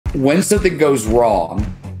when something goes wrong,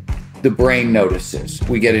 the brain notices.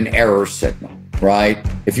 We get an error signal, right?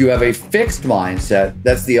 If you have a fixed mindset,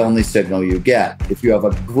 that's the only signal you get. If you have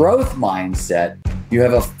a growth mindset, you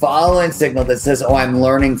have a following signal that says, oh, I'm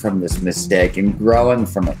learning from this mistake and growing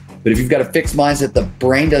from it. But if you've got a fixed mindset, the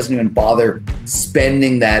brain doesn't even bother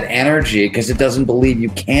spending that energy because it doesn't believe you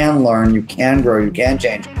can learn, you can grow, you can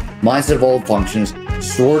change. Mindset of old functions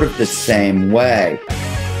sort of the same way.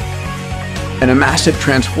 And a massive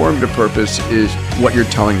transformative purpose is what you're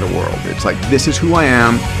telling the world. It's like, this is who I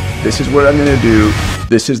am. This is what I'm going to do.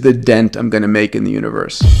 This is the dent I'm going to make in the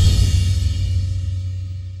universe.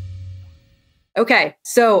 Okay,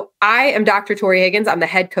 so I am Dr. Tori Higgins. I'm the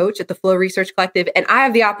head coach at the Flow Research Collective, and I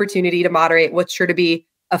have the opportunity to moderate what's sure to be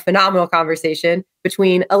a phenomenal conversation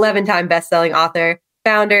between 11-time best-selling author,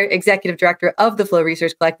 founder, executive director of the Flow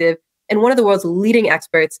Research Collective, and one of the world's leading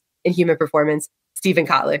experts in human performance, Steven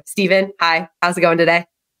Kotler. Steven, hi. How's it going today?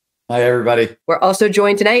 Hi, everybody. We're also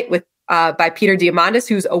joined tonight by Peter Diamandis,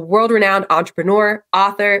 who's a world-renowned entrepreneur,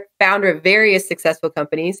 author, founder of various successful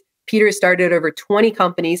companies. Peter has started over 20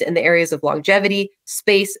 companies in the areas of longevity,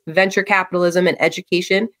 space, venture capitalism, and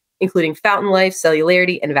education, including Fountain Life,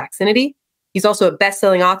 Cellularity, and Vaccinity. He's also a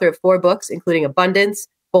best-selling author of 4 books, including Abundance,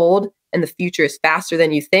 Bold, and The Future is Faster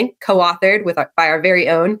Than You Think, co-authored by our very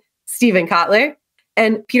own Steven Kotler.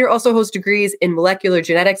 And Peter also holds degrees in molecular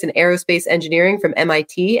genetics and aerospace engineering from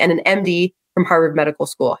MIT and an MD from Harvard Medical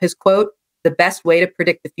School. His quote, "The best way to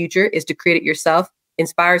predict the future is to create it yourself,"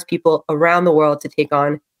 inspires people around the world to take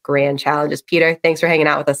on grand challenges. Peter, thanks for hanging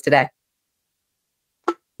out with us today.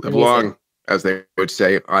 Live long, as they would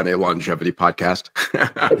say on a longevity podcast.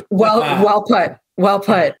 Well put. Well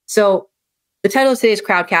put. So the title of today's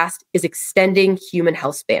Crowdcast is Extending Human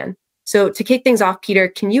Healthspan. So to kick things off, Peter,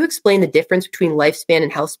 can you explain the difference between lifespan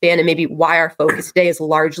and healthspan and maybe why our focus today is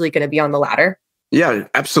largely going to be on the latter? Yeah,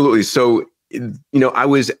 absolutely. So, I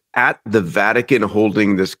was at the Vatican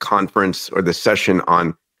holding this conference or the session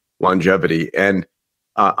on longevity, and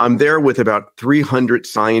I'm there with about 300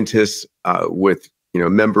 scientists, with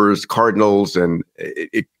members, cardinals, and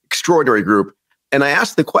extraordinary group. And I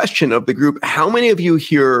asked the question of the group, how many of you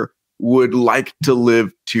here would like to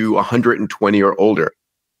live to 120 or older?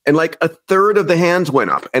 And like a third of the hands went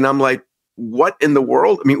up. And I'm like, what in the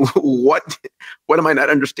world? I mean, what am I not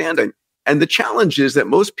understanding? And the challenge is that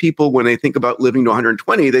most people, when they think about living to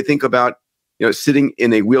 120, they think about, sitting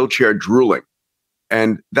in a wheelchair drooling.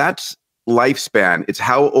 And that's lifespan. It's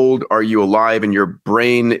how old are you alive, and your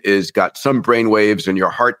brain is got some brain waves and your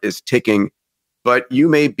heart is ticking, but you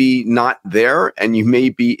may be not there and you may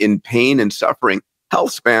be in pain and suffering.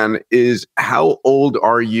 Healthspan is how old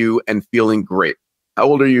are you and feeling great? How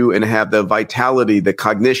old are you and have the vitality, the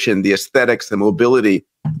cognition, the aesthetics, the mobility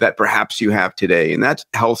that perhaps you have today? And that's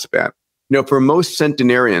healthspan. For most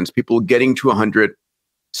centenarians, people getting to 100,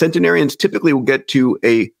 centenarians typically will get to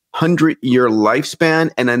a 100-year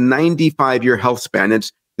lifespan and a 95-year health span.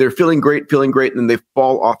 They're feeling great, and then they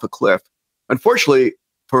fall off a cliff. Unfortunately,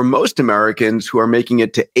 for most Americans who are making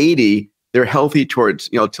it to 80, they're healthy towards,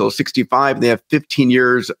 till 65, and they have 15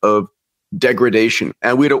 years of degradation.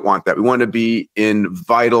 And we don't want that. We want to be in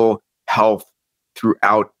vital health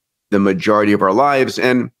throughout the majority of our lives.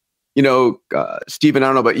 And, Steven, I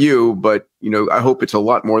don't know about you, but, I hope it's a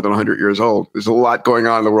lot more than 100 years old. There's a lot going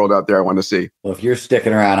on in the world out there I want to see. Well, if you're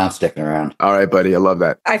sticking around, I'm sticking around. All right, buddy. I love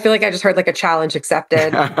that. I feel like I just heard like a challenge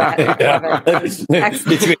accepted. Between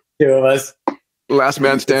the two of us. Last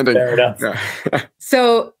man standing. Fair enough. Yeah.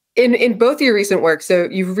 So in both your recent work, so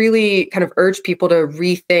you've really kind of urged people to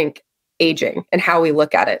rethink aging and how we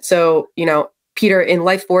look at it. So, Peter, in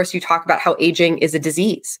Life Force, you talk about how aging is a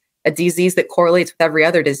disease that correlates with every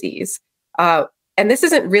other disease. And this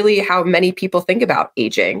isn't really how many people think about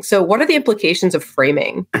aging. So what are the implications of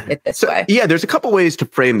framing it this way? Yeah, there's a couple ways to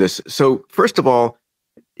frame this. So first of all,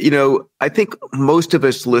 I think most of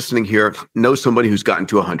us listening here know somebody who's gotten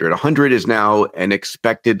to 100. 100 is now an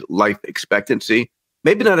expected life expectancy.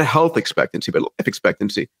 Maybe not a health expectancy, but life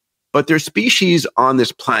expectancy. But there's species on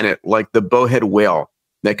this planet like the bowhead whale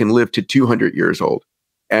that can live to 200 years old,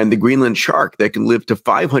 and the Greenland shark that can live to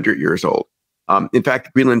 500 years old. In fact,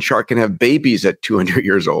 the Greenland shark can have babies at 200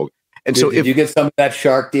 years old. And so if you get some of that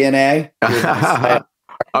shark DNA,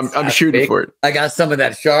 I'm shooting for it. I got some of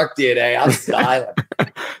that shark DNA. I'm silent.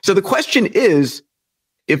 So the question is,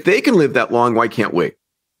 if they can live that long, why can't we?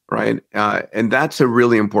 Right? And that's a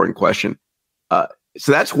really important question.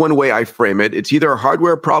 So that's one way I frame it. It's either a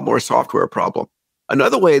hardware problem or a software problem.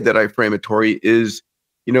 Another way that I frame it, Tori, is,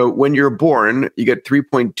 when you're born, you get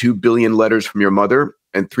 3.2 billion letters from your mother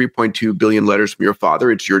and 3.2 billion letters from your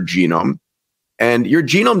father. It's your genome. And your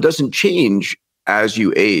genome doesn't change as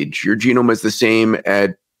you age. Your genome is the same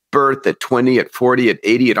at birth, at 20, at 40, at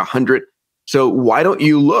 80, at 100. So why don't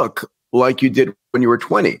you look like you did when you were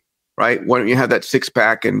 20, right? Why don't you have that six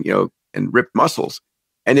pack and, and ripped muscles?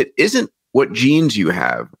 And it isn't what genes you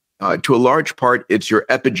have. To a large part, it's your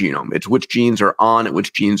epigenome. It's which genes are on and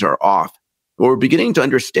which genes are off. What we're beginning to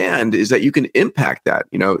understand is that you can impact that.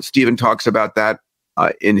 Stephen talks about that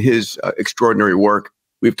in his extraordinary work.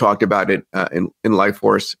 We've talked about it in Life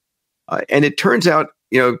Force. And it turns out,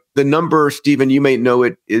 the number, Stephen, you may know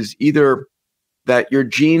it, is either that your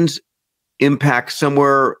genes impact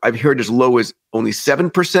somewhere, I've heard as low as only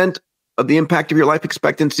 7% of the impact of your life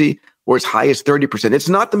expectancy, or as high as 30%. It's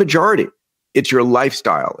not the majority. It's your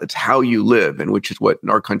lifestyle. It's how you live, and which is what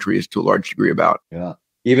our country is to a large degree about. Yeah.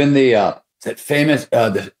 Even that famous, I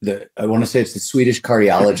want to say it's the Swedish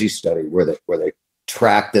cardiology study where they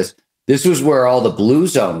track this. This was where all the blue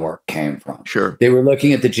zone work came from. Sure. They were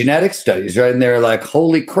looking at the genetic studies, right? And they're like,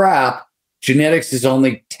 holy crap, genetics is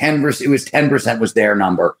only 10%. It was 10% was their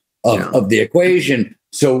number of the equation.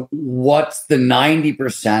 So what's the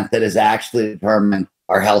 90% that is actually determined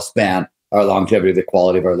our health span, our longevity, the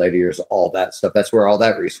quality of our later years, all that stuff? That's where all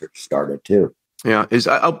that research started too. Yeah.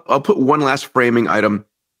 I'll put one last framing item,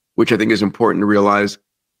 which I think is important to realize.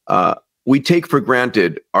 We take for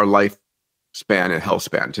granted our lifespan and health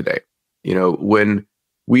span today. When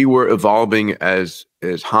we were evolving as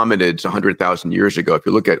hominids 100,000 years ago, if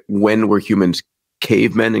you look at when were humans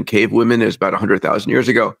cavemen and cavewomen, is about 100,000 years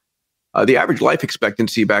ago. The average life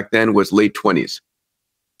expectancy back then was late 20s.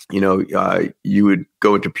 You would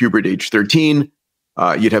go into puberty age 13,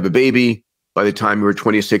 you'd have a baby. By the time you were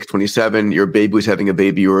 26, 27, your baby was having a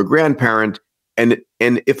baby, you were a grandparent. And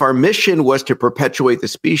if our mission was to perpetuate the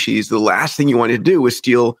species, the last thing you wanted to do was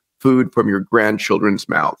steal food from your grandchildren's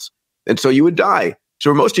mouths. And so you would die. So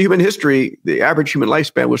for most of human history, the average human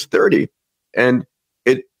lifespan was 30. And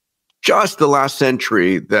it just the last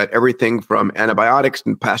century that everything from antibiotics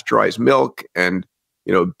and pasteurized milk and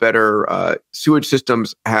better sewage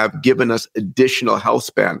systems have given us additional health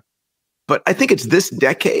span. But I think it's this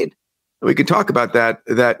decade, and we can talk about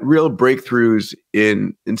that real breakthroughs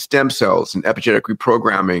in stem cells and epigenetic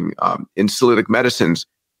reprogramming, in selytic medicines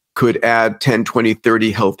could add 10, 20,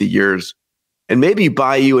 30 healthy years and maybe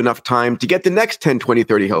buy you enough time to get the next 10, 20,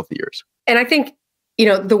 30 healthy years. And I think,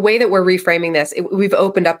 the way that we're reframing this, we've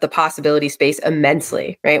opened up the possibility space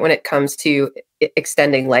immensely, right? When it comes to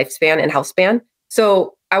extending lifespan and health span.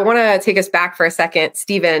 So I want to take us back for a second.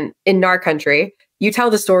 Stephen, in our country, you tell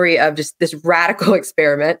the story of just this radical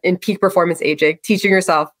experiment in peak performance aging, teaching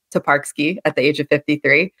yourself to park ski at the age of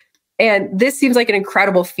 53. And this seems like an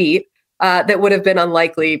incredible feat that would have been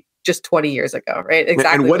unlikely just 20 years ago, right?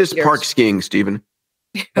 Exactly. And what is park skiing, Stephen?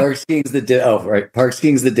 Park skiing is Park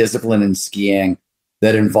skiing is the discipline in skiing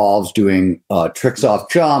that involves doing tricks off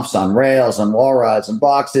jumps on rails, on wall rides, and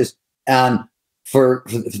boxes. And for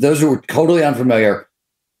those who are totally unfamiliar,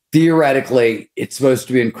 theoretically, it's supposed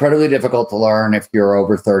to be incredibly difficult to learn if you're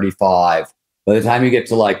over 35. By the time you get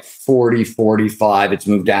to like 40, 45, it's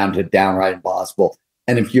moved down to downright impossible.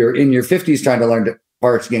 And if you're in your 50s trying to learn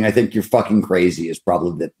park skiing, I think you're fucking crazy is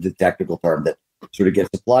probably the technical term that sort of gets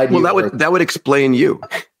applied to you. Well, that would explain you.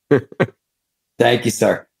 Thank you,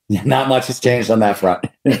 sir. Not much has changed on that front.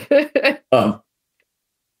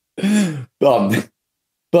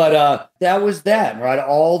 But that was that, right?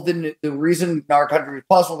 All the reason our country is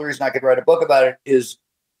possible, the reason I could write a book about it is,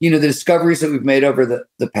 the discoveries that we've made over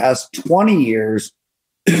the past 20 years.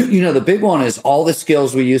 The big one is all the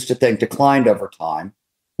skills we used to think declined over time.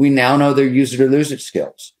 We now know they're use it or lose it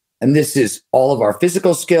skills. And this is all of our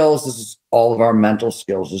physical skills. This is all of our mental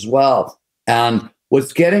skills as well. And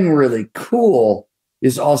what's getting really cool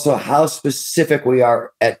is also how specific we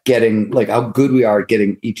are at getting, like how good we are at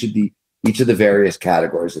getting each of the various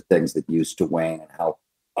categories of things that used to wane, and how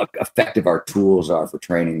effective our tools are for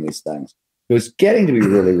training these things. It was getting to be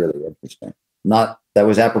really, really interesting. That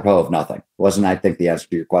was apropos of nothing. It wasn't, I think, the answer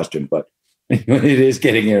to your question, but it is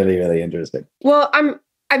getting really, really interesting. Well,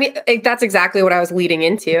 that's exactly what I was leading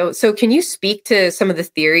into. So can you speak to some of the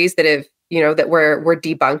theories that have, that we're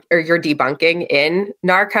debunked, or you're debunking in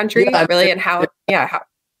our country, really, and how the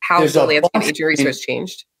landscape of aging research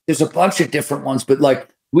changed? There's a bunch of different ones, but like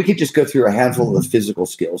we could just go through a handful of the physical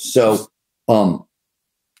skills. So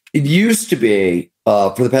it used to be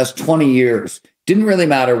for the past 20 years, didn't really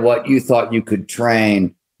matter what you thought you could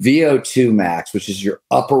train. VO2 max, which is your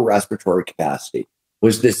upper respiratory capacity,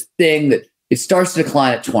 was this thing that it starts to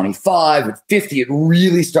decline at 25, at 50, it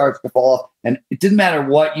really starts to fall off. And it didn't matter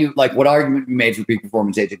what argument you made for peak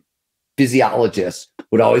performance aging. Physiologists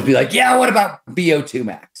would always be like, yeah, what about VO2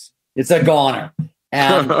 max? It's a goner.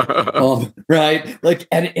 And right, like,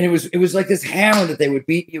 and it was like this hammer that they would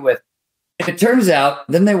beat you with. And it turns out,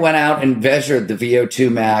 then they went out and measured the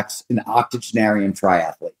VO2 max in octogenarian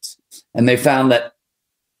triathletes, and they found that,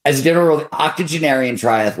 as a general rule, octogenarian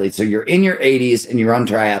triathletes, so you're in your 80s and you run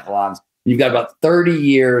triathlons, you've got about 30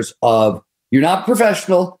 years of, you're not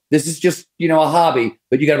professional, this is just, a hobby,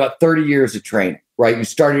 but you got about 30 years of training, right? You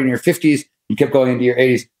started in your 50s, you kept going into your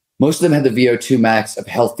 80s. Most of them had the VO2 max of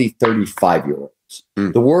healthy 35-year-olds.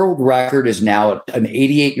 The world record is now an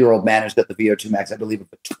 88-year-old man who's got the VO2 max, I believe, of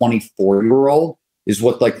a 24-year-old is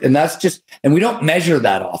what, like, and that's just, and we don't measure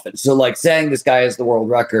that often. So like saying this guy has the world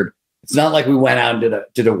record, it's not like we went out and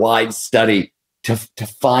did a wide study to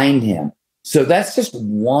find him. So that's just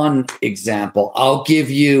one example. I'll give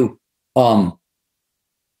you a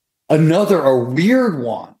weird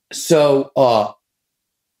one. So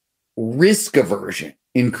risk aversion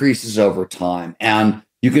increases over time, and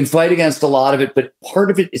you can fight against a lot of it, but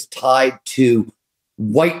part of it is tied to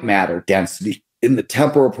white matter density in the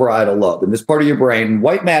temporal parietal lobe. In this part of your brain,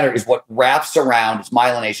 white matter is what wraps around, it's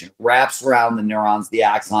myelination, wraps around the neurons, the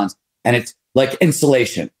axons, and it's like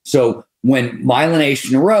insulation. So when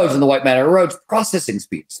myelination erodes and the white matter erodes, processing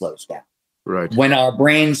speed slows down. Right. When our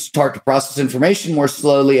brains start to process information more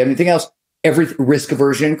slowly, anything else, every risk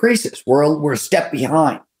aversion increases. We're a step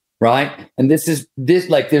behind, right? And this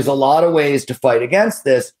like, there's a lot of ways to fight against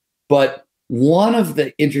this, but one of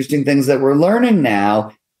the interesting things that we're learning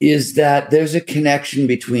now is that there's a connection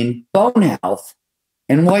between bone health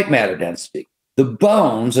and white matter density. The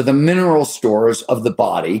bones are the mineral stores of the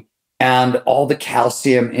body, and all the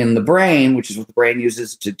calcium in the brain, which is what the brain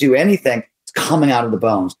uses to do anything, it's coming out of the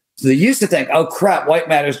bones. So they used to think, oh crap, white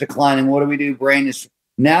matter is declining. What do we do? Brain is.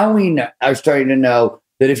 Now we are starting to know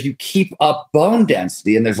that if you keep up bone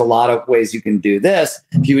density, and there's a lot of ways you can do this,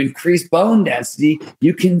 if you increase bone density,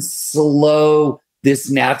 you can slow this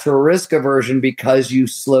natural risk aversion because you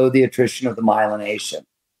slow the attrition of the myelination.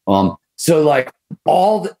 So like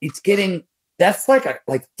that's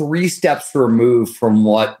like 3 steps removed from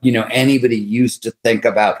what, anybody used to think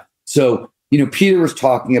about. So, Peter was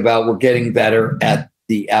talking about, we're getting better at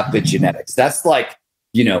the epigenetics. That's like,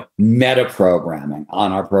 meta programming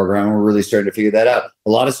on our program. We're really starting to figure that out.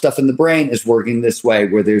 A lot of stuff in the brain is working this way,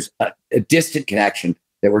 where there's a distant connection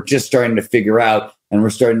that we're just starting to figure out and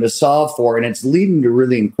we're starting to solve for. And it's leading to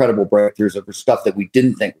really incredible breakthroughs over stuff that we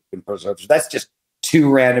didn't think we could preserve. So that's just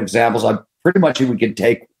 2 random examples. I'm pretty much, we can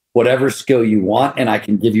take whatever skill you want, and I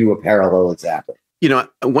can give you a parallel example.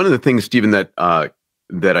 One of the things, Stephen, that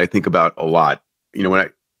I think about a lot,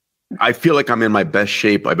 when I feel like I'm in my best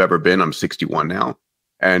shape I've ever been. I'm 61 now.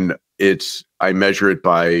 And I measure it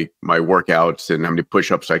by my workouts and how many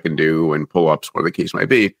push-ups I can do and pull-ups, whatever the case might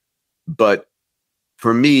be. But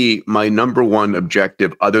for me, my number one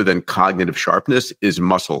objective, other than cognitive sharpness, is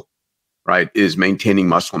muscle, right? Is maintaining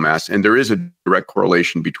muscle mass. And there is a direct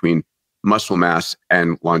correlation between muscle mass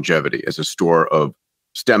and longevity as a store of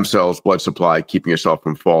stem cells, blood supply, keeping yourself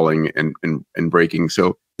from falling and breaking.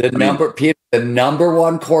 So Peter, the number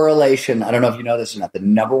one correlation, I don't know if you know this or not, the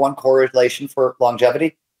number one correlation for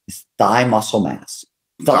longevity is thigh muscle mass.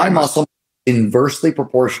 Thigh muscle is inversely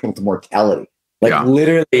proportional to mortality.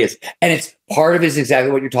 Literally is. And it's part of it is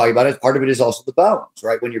exactly what you're talking about. Part of it is also the bones,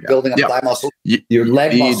 right? When you're building up thigh muscle, your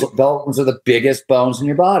leg muscle bones are the biggest bones in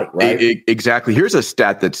your body, right? Exactly. Here's a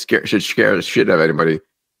stat that should scare the shit out of anybody.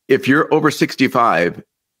 If you're over 65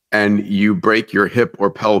 and you break your hip or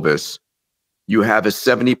pelvis, you have a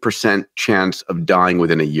 70% chance of dying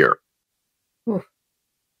within a year. Oof.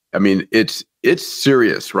 I mean, it's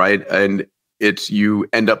serious, right? And you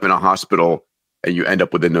end up in a hospital and you end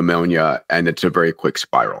up with a pneumonia, and it's a very quick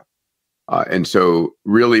spiral. And so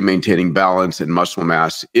really maintaining balance and muscle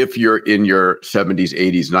mass, if you're in your 70s,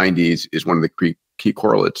 80s, 90s, is one of the key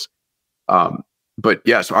correlates. But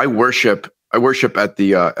yeah, so I worship at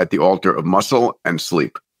the altar of muscle and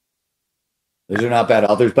sleep. Those are not bad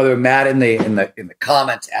authors. By the way, Matt in the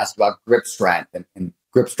comments asked about grip strength, and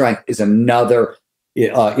grip strength is another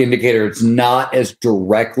indicator. It's not as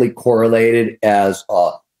directly correlated as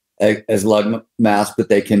lung mass, but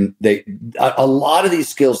a lot of these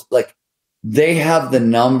skills, like, they have the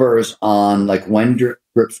numbers on like when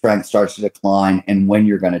grip strength starts to decline and when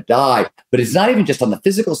you're going to die. But it's not even just on the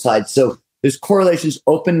physical side. So there's correlations,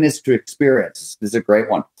 openness to experience. This is a great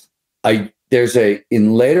one.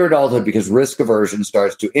 In later adulthood, because risk aversion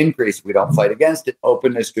starts to increase, we don't fight against it,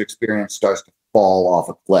 openness to experience starts to fall off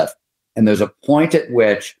a cliff. And there's a point at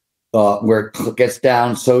which where it gets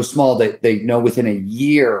down so small that they know within a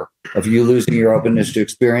year of you losing your openness to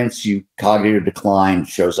experience, cognitive decline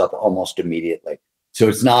shows up almost immediately. So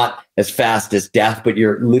it's not as fast as death, but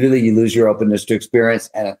you lose your openness to experience,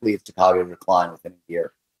 and it leads to cognitive decline within a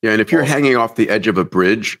year. Yeah, and if you're hanging off the edge of a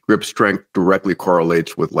bridge, grip strength directly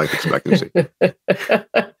correlates with life expectancy.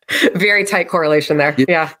 Very tight correlation there.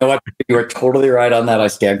 Yeah. You know what? You are totally right on that. I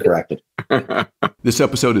stand corrected. This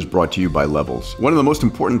episode is brought to you by Levels. One of the most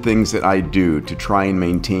important things that I do to try and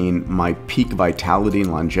maintain my peak vitality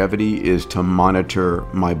and longevity is to monitor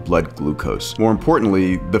my blood glucose. More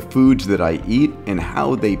importantly, the foods that I eat and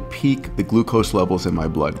how they peak the glucose levels in my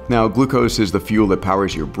blood. Now, glucose is the fuel that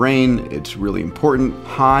powers your brain. It's really important.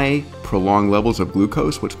 High, prolonged levels of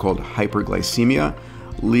glucose, what's called hyperglycemia,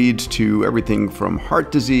 leads to everything from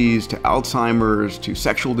heart disease to Alzheimer's to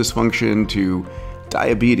sexual dysfunction to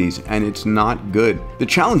diabetes, and it's not good. The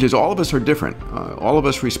challenge is all of us are different. All of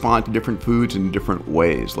us respond to different foods in different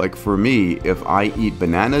ways. Like for me, if I eat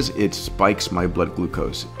bananas, it spikes my blood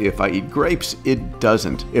glucose. If I eat grapes, it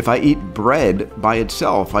doesn't. If I eat bread by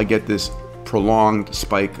itself, I get this prolonged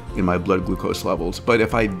spike in my blood glucose levels. But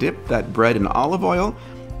if I dip that bread in olive oil,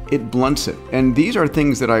 it blunts it. And these are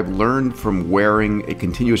things that I've learned from wearing a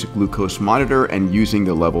continuous glucose monitor and using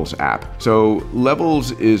the Levels app. So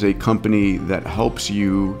Levels is a company that helps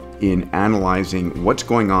you in analyzing what's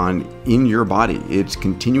going on in your body. It's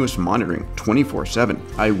continuous monitoring 24/7.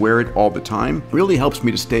 I wear it all the time. It really helps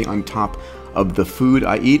me to stay on top of the food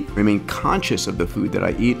I eat, remain conscious of the food that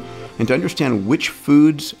I eat, and to understand which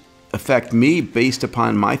foods affect me based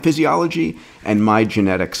upon my physiology and my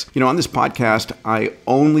genetics. You know, on this podcast, I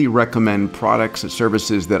only recommend products and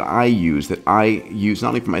services that I use not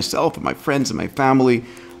only for myself, but my friends and my family,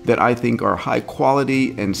 that I think are high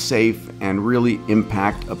quality and safe and really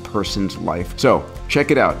impact a person's life. So check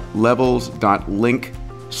it out,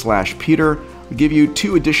 levels.link/Peter. We give you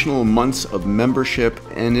 2 additional months of membership,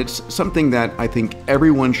 and it's something that I think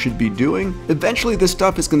everyone should be doing. Eventually, this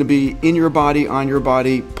stuff is going to be in your body, on your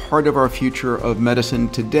body, part of our future of medicine.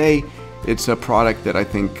 Today, it's a product that I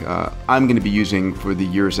think I'm going to be using for the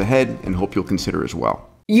years ahead and hope you'll consider as well.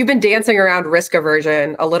 You've been dancing around risk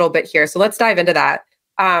aversion a little bit here, so let's dive into that.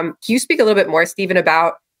 Can you speak a little bit more, Stephen,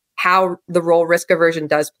 about how the role risk aversion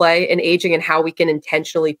does play in aging and how we can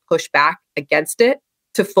intentionally push back against it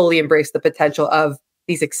to fully embrace the potential of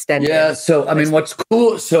these extended? Yeah. So, I mean, what's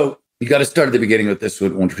cool. So you got to start at the beginning with this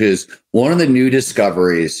one, which is one of the new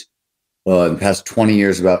discoveries in the past 20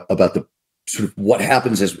 years about the sort of what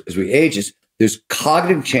happens as we age is there's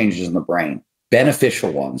cognitive changes in the brain,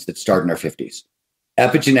 beneficial ones that start in our 50s.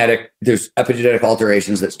 There's epigenetic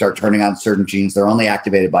alterations that start turning on certain genes. They're only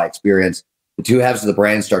activated by experience. The two halves of the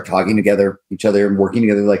brain start talking together, each other, and working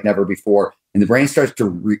together like never before. And the brain starts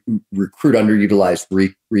to recruit underutilized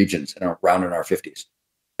regions around in our 50s.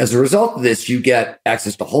 As a result of this, you get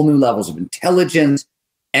access to whole new levels of intelligence,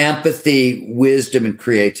 empathy, wisdom, and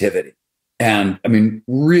creativity. And I mean,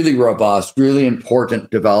 really robust, really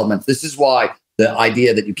important developments. This is why the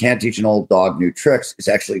idea that you can't teach an old dog new tricks is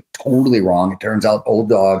actually totally wrong. It turns out old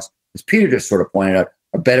dogs, as Peter just sort of pointed out,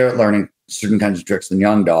 are better at learning certain kinds of tricks than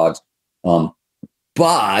young dogs.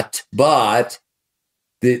 But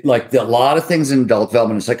a lot of things in adult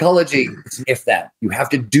development and psychology, it's an if then. You have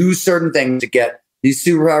to do certain things to get these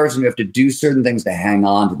superpowers, and you have to do certain things to hang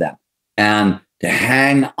on to them. And to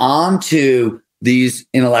hang on to these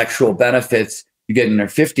intellectual benefits you get in their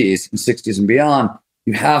 50s and 60s and beyond,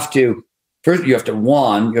 you have to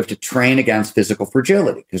train against physical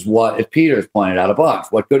fragility. Because what, as Peter has pointed out a bunch,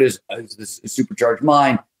 what good is this supercharged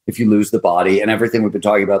mind if you lose the body and everything we've been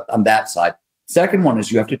talking about on that side? Second one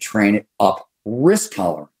is you have to train it up risk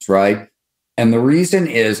tolerance, right? And the reason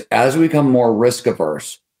is as we become more risk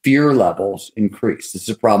averse, fear levels increase. This is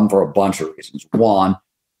a problem for a bunch of reasons. One,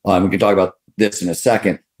 we can talk about this in a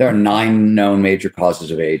second. There are 9 known major causes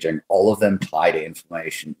of aging, all of them tie to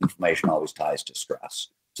inflammation. Inflammation always ties to stress.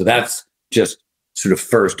 So that's just sort of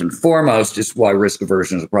first and foremost is why risk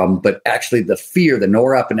aversion is a problem. But actually the fear, the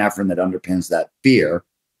norepinephrine that underpins that fear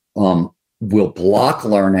will block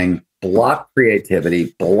learning, block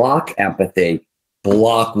creativity, block empathy,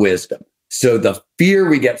 block wisdom. So the fear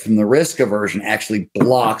we get from the risk aversion actually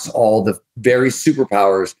blocks all the very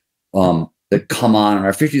superpowers that come on in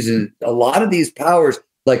our 50s. And a lot of these powers,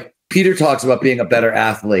 like Peter talks about being a better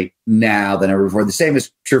athlete now than ever before. The same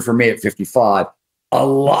is true for me at 55. A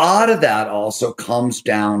lot of that also comes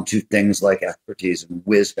down to things like expertise and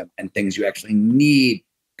wisdom and things you actually need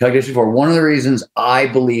cognition for. One of the reasons I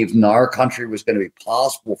believed in our country was going to be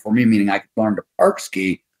possible for me, meaning I could learn to park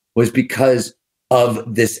ski, was because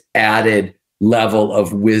of this added level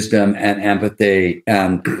of wisdom and empathy.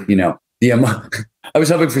 And, you know, I was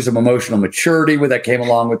hoping for some emotional maturity that came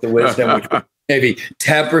along with the wisdom, which would maybe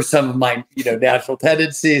temper some of my, natural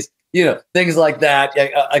tendencies. things like that.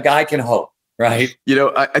 A guy can hope, right?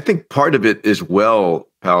 I think part of it is, well,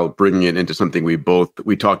 pal, bringing it into something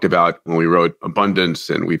we talked about when we wrote Abundance,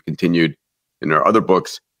 and we've continued in our other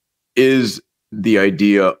books, is the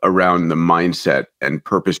idea around the mindset and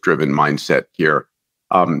purpose-driven mindset here.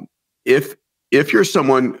 If you're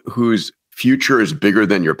someone whose future is bigger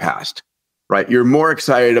than your past, right? You're more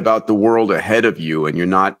excited about the world ahead of you, and you're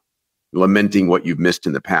not lamenting what you've missed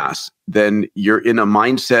in the past, then you're in a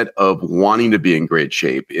mindset of wanting to be in great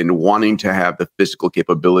shape and wanting to have the physical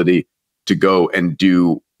capability to go and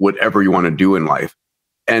do whatever you want to do in life.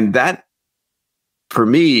 And that, for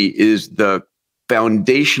me, is the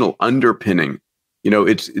foundational underpinning.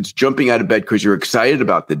 It's jumping out of bed because you're excited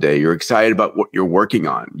about the day. You're excited about what you're working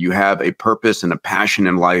on. You have a purpose and a passion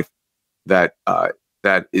in life that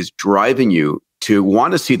is driving you to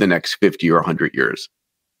want to see the next 50 or 100 years.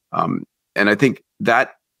 And I think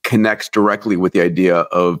that connects directly with the idea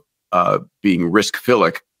of being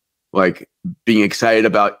risk-philic, like being excited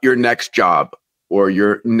about your next job or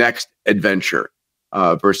your next adventure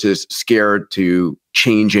versus scared to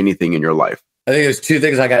change anything in your life. I think there's two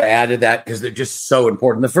things I got to add to that because they're just so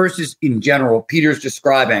important. The first is, in general, Peter's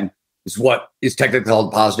describing is what is technically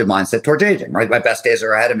called positive mindset towards aging, right? My best days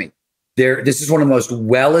are ahead of me. This is one of the most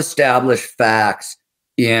well-established facts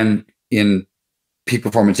in peak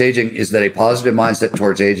performance aging, is that a positive mindset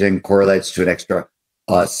towards aging correlates to an extra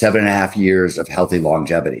 7.5 years of healthy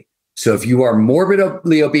longevity. So if you are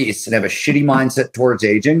morbidly obese and have a shitty mindset towards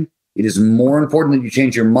aging, it is more important that you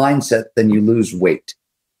change your mindset than you lose weight.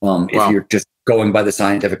 If you're just going by the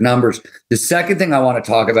scientific numbers. The second thing I want to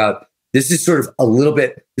talk about, this is sort of a little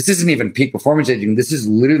bit, this isn't even peak performance aging. This is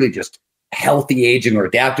literally just healthy aging or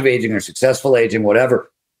adaptive aging or successful aging,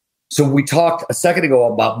 whatever. So we talked a second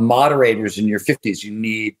ago about moderators in your 50s. You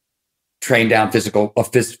need train down physical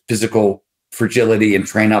fragility and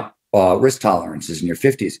train up risk tolerances in your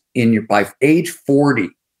 50s. By age 40,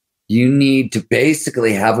 you need to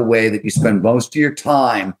basically have a way that you spend most of your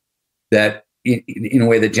time that in a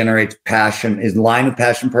way that generates passion, is in line with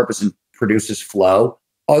passion, purpose, and produces flow.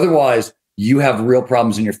 Otherwise, you have real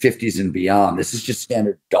problems in your 50s and beyond. This is just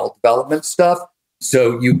standard adult development stuff.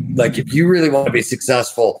 So if you really want to be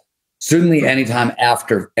successful, certainly anytime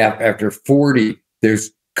after 40,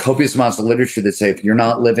 there's copious amounts of literature that say if you're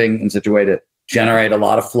not living in such a way to generate a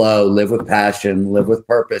lot of flow, live with passion, live with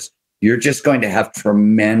purpose, you're just going to have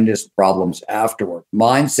tremendous problems afterward.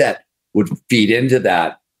 Mindset would feed into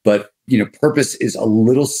that, but purpose is a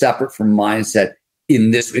little separate from mindset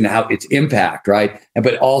in how its impact, right?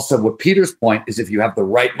 But also what Peter's point is, if you have the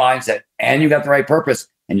right mindset and you got the right purpose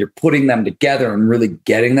and you're putting them together and really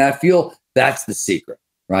getting that feel, that's the secret,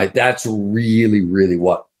 right? That's really, really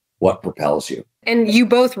what propels you. And you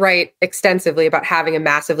both write extensively about having a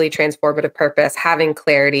massively transformative purpose, having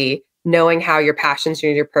clarity, knowing how your passions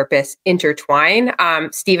and your purpose intertwine.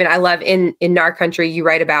 Stephen, I love in Our Country, you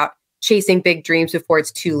write about chasing big dreams before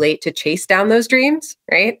it's too late to chase down those dreams,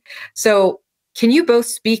 right? So can you both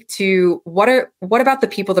speak to what about the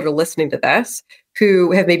people that are listening to this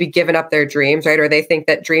who have maybe given up their dreams, right? Or they think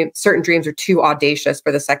that certain dreams are too audacious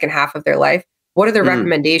for the second half of their life? What are the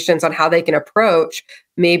recommendations on how they can approach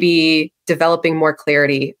maybe developing more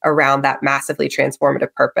clarity around that massively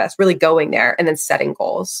transformative purpose, really going there and then setting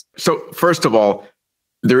goals? So first of all,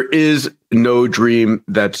 there is no dream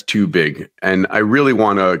that's too big. And I really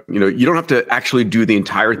want to, you don't have to actually do the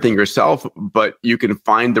entire thing yourself, but you can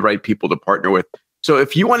find the right people to partner with. So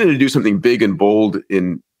if you wanted to do something big and bold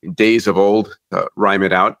in days of old, rhyme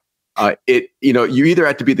it out, you either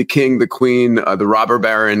had to be the king, the queen, the robber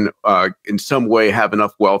baron, in some way have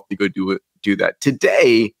enough wealth to go do that.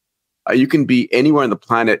 Today, you can be anywhere on the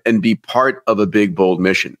planet and be part of a big, bold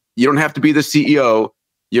mission. You don't have to be the CEO.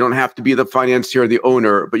 You don't have to be the financier or the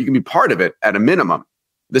owner, but you can be part of it at a minimum.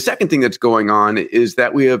 The second thing that's going on is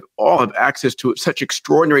that we all have access to such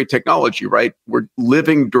extraordinary technology, right? We're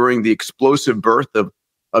living during the explosive birth of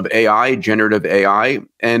AI, generative AI.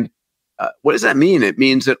 And what does that mean? It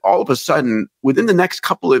means that all of a sudden, within the next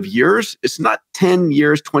couple of years, it's not 10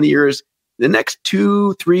 years, 20 years, the next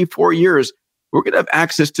 2, 3, 4 years, we're going to have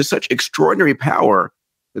access to such extraordinary power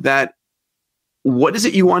that what is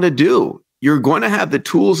it you want to do? You're going to have the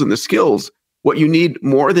tools and the skills. What you need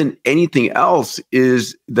more than anything else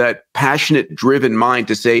is that passionate, driven mind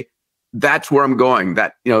to say, that's where I'm going,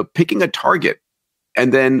 that, picking a target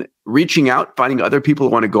and then reaching out, finding other people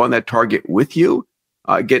who want to go on that target with you,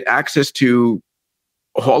 get access to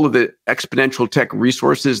all of the exponential tech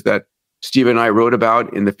resources that Steve and I wrote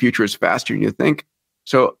about in The Future is Faster Than You Think.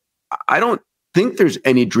 So I don't think there's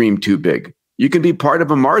any dream too big. You can be part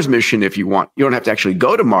of a Mars mission if you want. You don't have to actually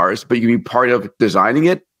go to Mars, but you can be part of designing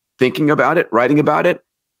it, thinking about it, writing about it.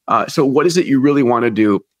 So what is it you really want to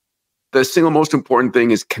do? The single most important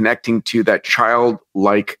thing is connecting to that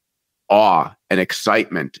childlike awe and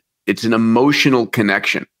excitement. It's an emotional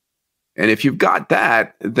connection. And if you've got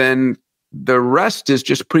that, then the rest is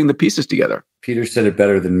just putting the pieces together. Peter said it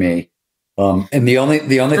better than me. And the only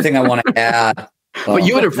thing I want to add. But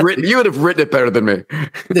you would have written it better than me.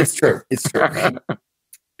 It's true. It's true.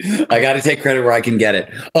 I got to take credit where I can get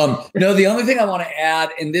it. No, the only thing I want to add,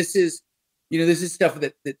 and this is stuff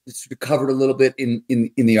that sort of covered a little bit in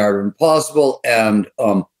the Art of Impossible. And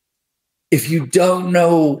if you don't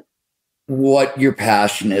know what your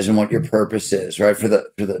passion is and what your purpose is, right? For the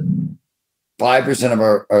 5% of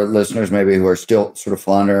our listeners, maybe, who are still sort of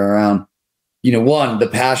floundering around, one, the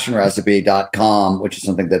passionrecipe.com, which is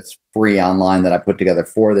something that's free online that I put together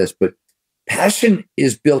for this, but passion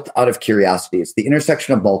is built out of curiosity. It's the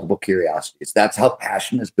intersection of multiple curiosities. That's how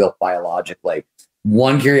passion is built biologically.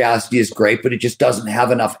 One curiosity is great, but it just doesn't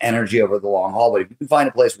have enough energy over the long haul. But if you can find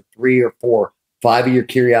a place where 3 or 4, 5 of your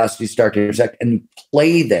curiosities start to intersect and you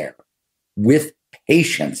play there with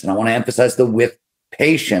patience, and I want to emphasize the with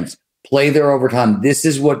patience, play there over time. This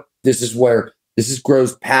is where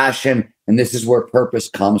grows passion, and this is where purpose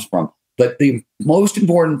comes from. But the most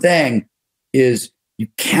important thing is you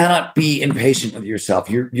cannot be impatient with yourself.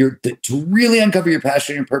 To really uncover your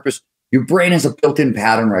passion and purpose, your brain has a built-in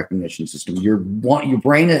pattern recognition system. Your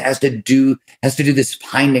brain has to do this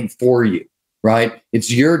finding for you, right?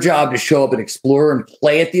 It's your job to show up and explore and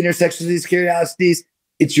play at the intersections of these curiosities.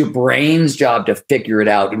 It's your brain's job to figure it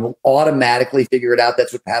out. It will automatically figure it out.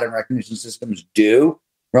 That's what pattern recognition systems do,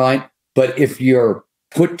 right? But if you're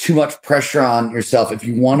put too much pressure on yourself, if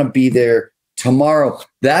you want to be there tomorrow,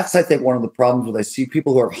 that's, I think, one of the problems when I see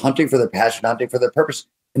people who are hunting for their passion, hunting for their purpose,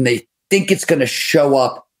 and they think it's going to show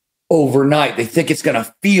up overnight. They think it's going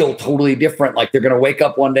to feel totally different. Like they're going to wake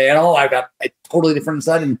up one day and, I got a totally different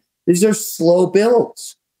inside. And these are slow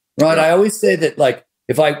builds, right? I always say that, like,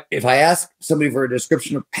 if I ask somebody for a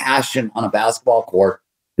description of passion on a basketball court,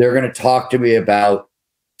 they're going to talk to me about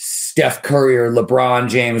Steph Curry or LeBron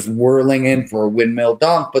James whirling in for a windmill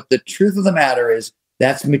dunk. But the truth of the matter is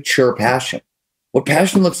that's mature passion. What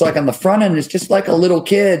passion looks like on the front end is just like a little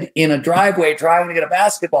kid in a driveway trying to get a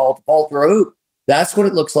basketball to fall through a hoop. That's what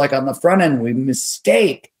it looks like on the front end. We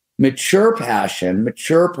mistake mature passion,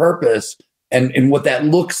 mature purpose, and what that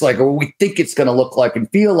looks like, or what we think it's going to look like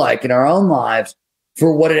and feel like in our own lives,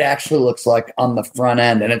 for what it actually looks like on the front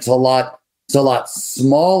end. And it's a lot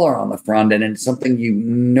smaller on the front end, and it's something you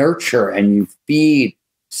nurture and you feed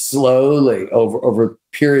slowly over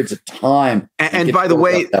periods of time. And by the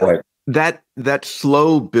way, that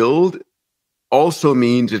slow build also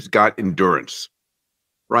means it's got endurance,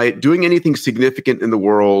 right? Doing anything significant in the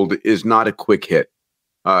world is not a quick hit.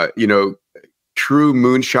 True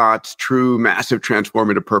moonshots, true massive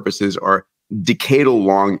transformative purposes are decadal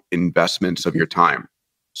long investments of your time.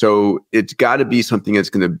 So it's got to be something that's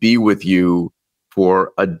going to be with you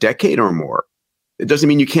for a decade or more. It doesn't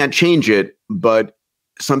mean you can't change it, but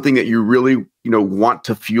something that you really, want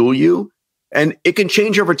to fuel you. And it can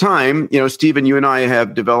change over time. Stephen, you and I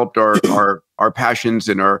have developed our passions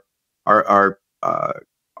and our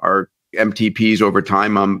MTPs over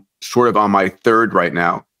time. I'm sort of on my third right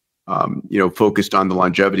now, focused on the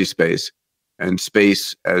longevity space. And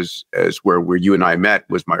space as where you and I met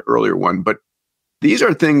was my earlier one. But these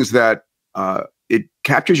are things that it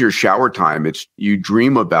captures your shower time. You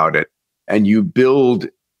dream about it, and you build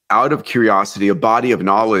out of curiosity a body of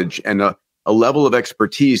knowledge and a level of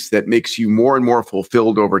expertise that makes you more and more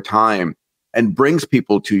fulfilled over time and brings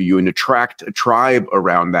people to you and attract a tribe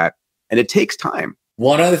around that. And it takes time.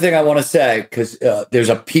 One other thing I want to say, because there's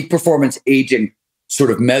a peak performance aging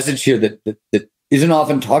sort of message here that isn't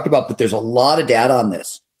often talked about, but there's a lot of data on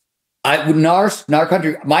this. In our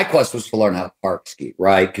country, my quest was to learn how to park ski,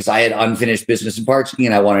 right? Because I had unfinished business in park skiing,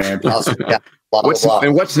 and I wanted to impossible.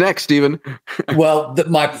 And what's next, Stephen? Well,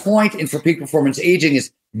 my point for peak performance aging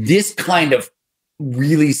is this kind of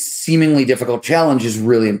really seemingly difficult challenge is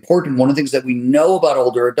really important. One of the things that we know about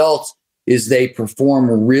older adults is they perform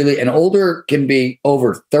really, and older can be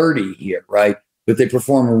over 30 here, right? But they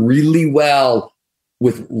perform really well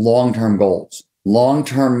with long-term goals.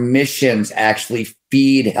 Long-term missions actually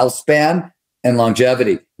feed Healthspan and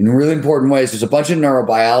longevity in really important ways. There's a bunch of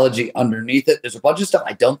neurobiology underneath it. There's a bunch of stuff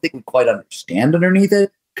I don't think we quite understand underneath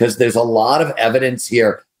it, because there's a lot of evidence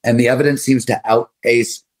here, and the evidence seems to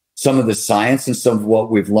outpace some of the science and some of what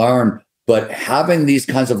we've learned. But having these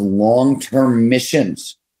kinds of long-term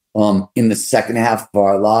missions in the second half of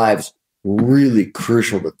our lives, really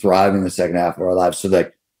crucial to thrive in the second half of our lives. So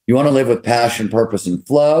that you want to live with passion, purpose, and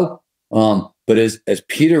flow. But as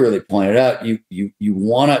Peter really pointed out, you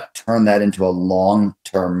want to turn that into a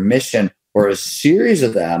long-term mission or a series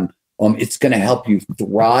of them. It's going to help you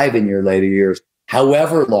thrive in your later years,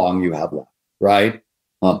 however long you have left, right?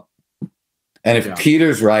 And if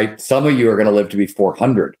Peter's right, some of you are going to live to be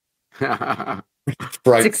 400. Right.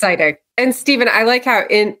 It's exciting. And Stephen, I like how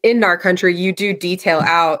in our country, you do detail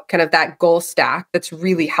out kind of that goal stack that's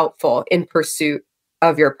really helpful in pursuit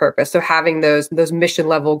of your purpose. So having those mission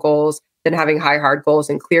level goals, then having high hard goals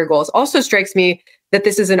and clear goals also strikes me that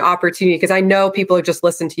this is an opportunity, because I know people have just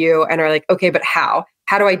listened to you and are like, okay, but how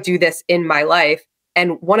do I do this in my life?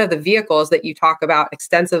 And one of the vehicles that you talk about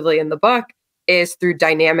extensively in the book is through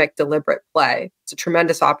dynamic, deliberate play. It's a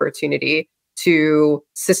tremendous opportunity to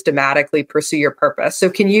systematically pursue your purpose. So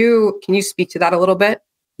can you speak to that a little bit?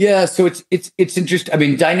 Yeah. So it's interesting. I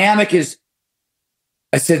mean, dynamic is,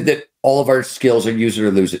 I said that all of our skills are use it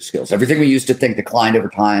or lose it skills. Everything we used to think declined over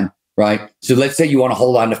time, right? So let's say you want to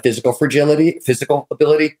hold on to physical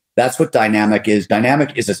ability. That's what dynamic is.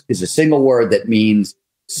 Dynamic is a single word that means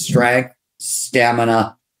strength,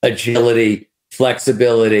 stamina, agility,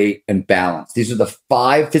 flexibility, and balance. These are the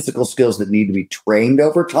 5 physical skills that need to be trained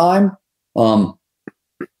over time to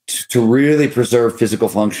really preserve physical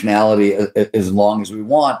functionality as long as we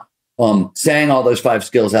want. Saying all those 5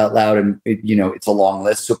 skills out loud, and it's a long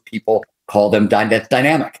list, so people call them that's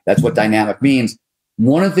dynamic. That's what dynamic means.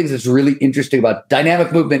 One of the things that's really interesting about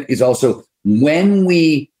dynamic movement is also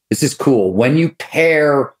this is cool, when you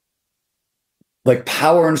pair like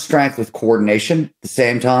power and strength with coordination at the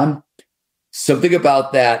same time, something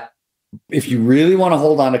about that, if you really want to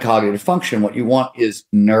hold on to cognitive function, what you want is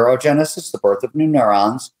neurogenesis, the birth of new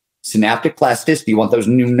neurons, synaptic plasticity. You want those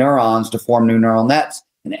new neurons to form new neural nets.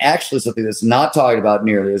 And actually something that's not talked about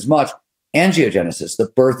nearly as much, angiogenesis, the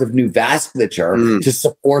birth of new vasculature to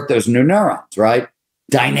support those new neurons, right?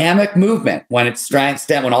 Dynamic movement, when it's strength,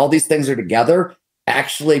 when all these things are together,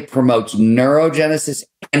 actually promotes neurogenesis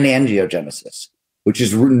and angiogenesis, which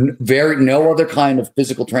is no other kind of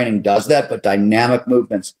physical training does that, but dynamic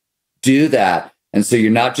movements do that. And so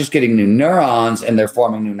you're not just getting new neurons and they're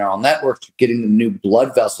forming new neural networks, you're getting the new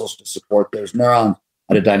blood vessels to support those neurons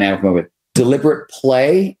at a dynamic movement. Deliberate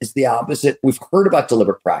play is the opposite. We've heard about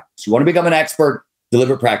deliberate practice. You want to become an expert,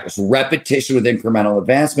 deliberate practice, repetition with incremental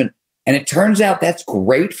advancement. And it turns out that's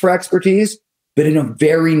great for expertise, but in a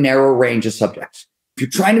very narrow range of subjects. If you're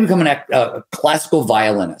trying to become a classical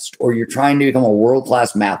violinist, or you're trying to become a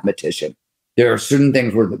world-class mathematician, there are certain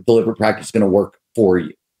things where the deliberate practice is going to work for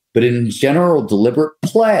you. But in general, deliberate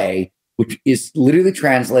play, which is literally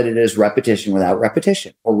translated as repetition without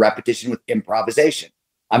repetition, or repetition with improvisation.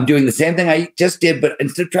 I'm doing the same thing I just did, but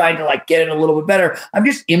instead of trying to get it a little bit better, I'm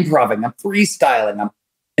just improvising. I'm freestyling.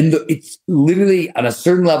 It's literally on a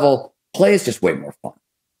certain level, play is just way more fun.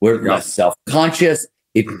 We're less self-conscious.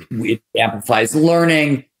 It amplifies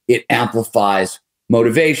learning. It amplifies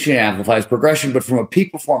motivation, amplifies progression. But from a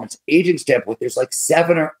peak performance aging standpoint, there's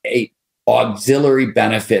 7 or 8 auxiliary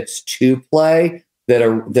benefits to play that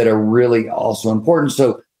are really also important.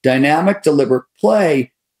 So dynamic, deliberate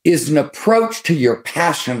play is an approach to your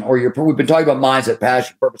passion or we've been talking about mindset,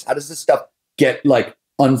 passion, purpose. How does this stuff get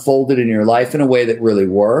unfolded in your life in a way that really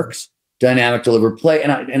works? Dynamic, deliberate play.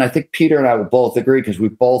 And I think Peter and I will both agree, because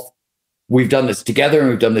we've done this together and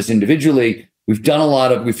we've done this individually. We've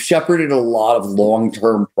shepherded a lot of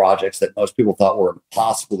long-term projects that most people thought were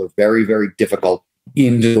impossible. They're very, very difficult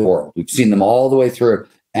into the world. We've seen them all the way through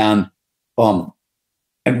and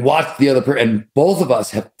watched the other and both of us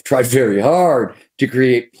have tried very hard to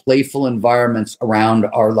create playful environments around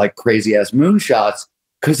our crazy ass moonshots,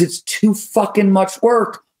 because it's too fucking much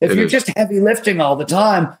work. If you're just heavy lifting all the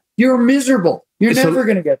time, you're miserable. You're never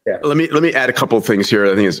going to get there. Let me add a couple of things here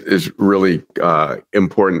I think is really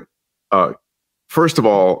important. First of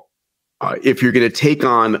all, if you're going to take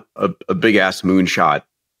on a big ass moonshot,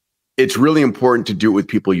 it's really important to do it with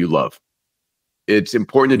people you love. It's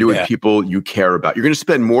important to do it with people you care about. You're going to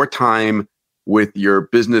spend more time with your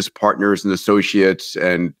business partners and associates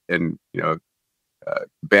and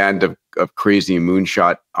band of crazy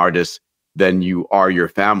moonshot artists than you are your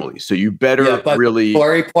family. So you better really.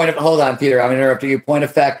 Hold on, Peter. I'm interrupting you. Point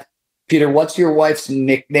of fact, Peter, what's your wife's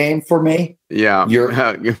nickname for me? Yeah, you're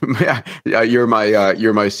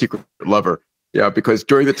my secret lover. Yeah, because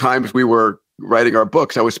during the times we were writing our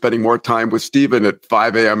books, I was spending more time with Stephen at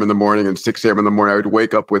 5 a.m. in the morning and 6 a.m. in the morning. I would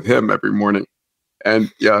wake up with him every morning. And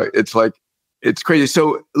it's crazy.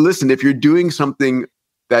 So listen, if you're doing something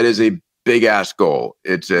that is a big ass goal,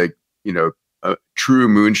 it's a true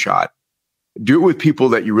moonshot, do it with people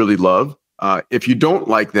that you really love. If you don't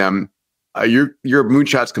like them, your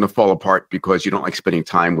moonshot's going to fall apart because you don't like spending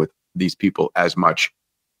time with these people as much.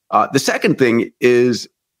 The second thing is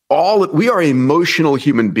we are emotional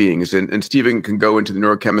human beings, and Stephen can go into the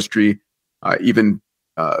neurochemistry even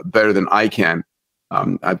better than I can.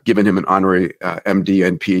 I've given him an honorary MD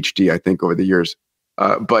and PhD, I think, over the years.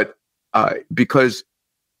 But because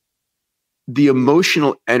the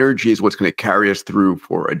emotional energy is what's going to carry us through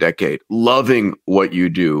for a decade, loving what you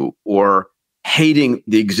do or hating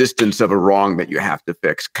the existence of a wrong that you have to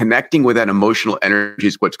fix. Connecting with that emotional energy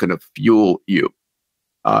is what's going to fuel you.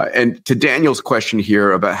 And to Daniel's question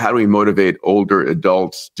here about how do we motivate older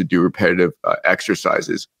adults to do repetitive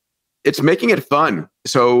exercises, it's making it fun.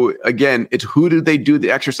 So again, it's who do they do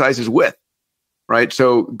the exercises with, right?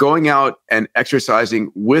 So going out and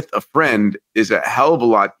exercising with a friend is a hell of a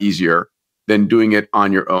lot easier than doing it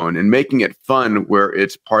on your own, and making it fun where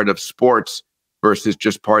it's part of sports versus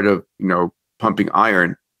just part of, pumping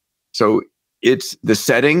iron. So it's the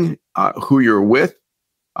setting, who you're with,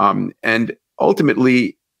 and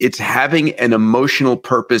ultimately it's having an emotional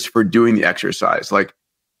purpose for doing the exercise. Like,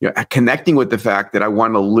 connecting with the fact that I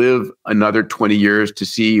want to live another 20 years to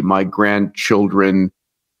see my grandchildren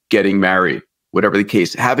getting married, whatever the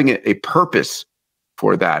case, having a purpose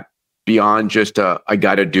for that beyond just I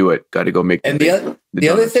got to do it, got to go make. And the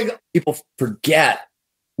other thing people forget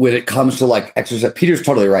when it comes to like exercise, Peter's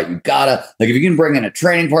totally right. You gotta, like, if you can bring in a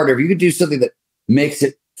training partner, if you could do something that makes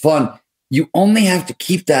it fun, you only have to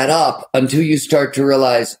keep that up until you start to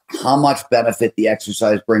realize how much benefit the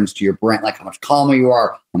exercise brings to your brain, like how much calmer you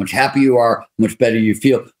are, how much happier you are, how much better you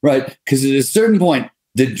feel, right? Because at a certain point,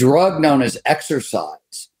 the drug known as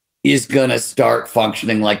exercise is going to start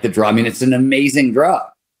functioning like the drug. I mean, it's an amazing drug,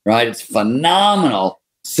 right? It's phenomenal.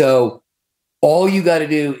 So all you got to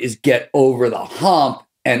do is get over the hump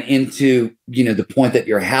and into, the point that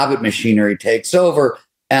your habit machinery takes over.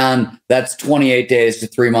 And that's 28 days to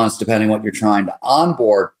 3 months, depending what you're trying to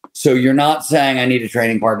onboard. So you're not saying I need a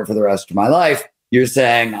training partner for the rest of my life. You're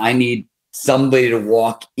saying I need somebody to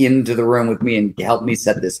walk into the room with me and help me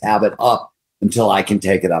set this habit up until I can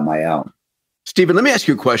take it on my own. Stephen, let me ask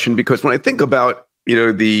you a question, because when I think about,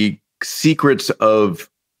 the secrets of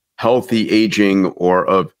healthy aging or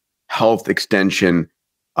of health extension,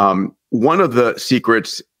 one of the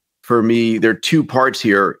secrets for me, there are two parts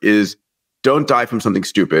here, is don't die from something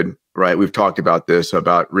stupid, right? We've talked about this,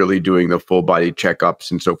 about really doing the full body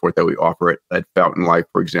checkups and so forth that we offer at Fountain Life,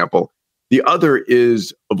 for example. The other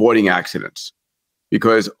is avoiding accidents,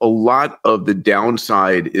 because a lot of the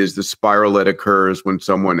downside is the spiral that occurs when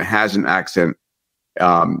someone has an accident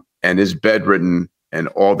and is bedridden, and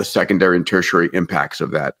all the secondary and tertiary impacts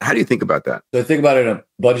of that. How do you think about that? So I think about it in a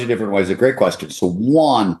bunch of different ways. A great question. So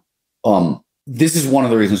one, this is one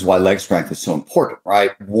of the reasons why leg strength is so important,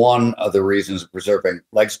 right? One of the reasons of preserving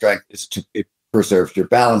leg strength is it preserves your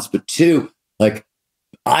balance. But two, like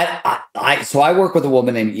I work with a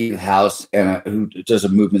woman named Eve House, and who does a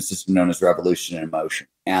movement system known as Revolution in Motion.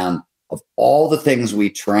 And of all the things we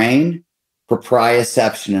train,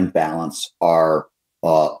 proprioception and balance are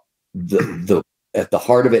the at the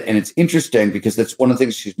heart of it. And it's interesting because that's one of the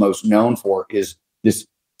things she's most known for, is this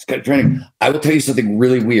kind of training. I will tell you something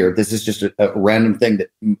really weird. This is just a random thing that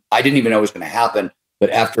I didn't even know was going to happen. But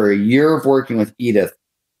after a year of working with Edith,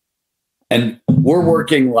 and we're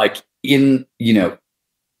working like in,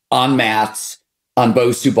 on mats, on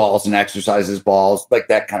Bosu balls and exercises balls, like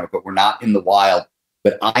that kind of, but we're not in the wild.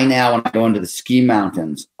 But I now, when I go into the ski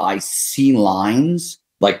mountains, I see lines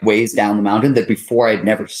like ways down the mountain that before I'd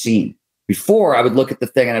never seen. Before, I would look at the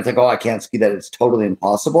thing and I'd think, oh, I can't ski that. It's totally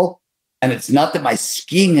impossible. And it's not that my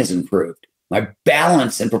skiing has improved. My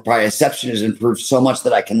balance and proprioception has improved so much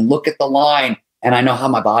that I can look at the line and I know how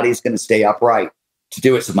my body is going to stay upright to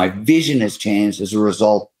do it. So my vision has changed as a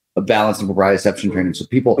result of balance and proprioception training. So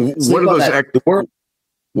people, what are those?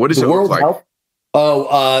 What does it look like? Health,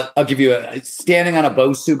 I'll give you standing on a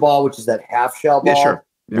Bosu ball, which is that half shell ball. Yeah, sure.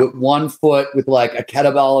 Yeah. With 1 foot, with like a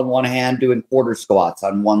kettlebell in one hand, doing quarter squats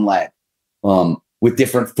on one leg, with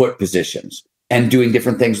different foot positions and doing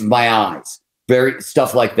different things with my eyes. Very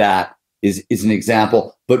stuff like that is an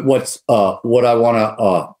example. But what I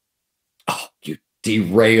want to, you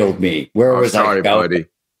derailed me. Where was I going? Buddy.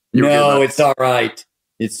 No, it's all right.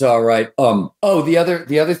 It's all right.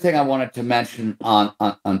 The other thing I wanted to mention on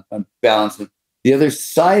balance, the other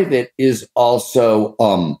side of it is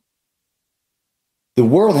also, the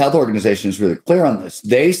World Health Organization is really clear on this.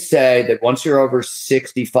 They say that once you're over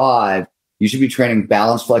 65, you should be training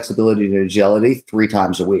balance, flexibility, and agility 3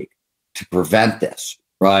 times a week to prevent this,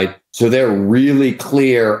 right? So they're really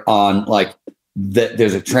clear on like that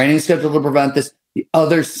there's a training schedule to prevent this. The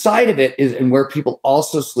other side of it is, and where people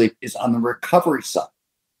also sleep, is on the recovery side,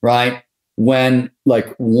 right? when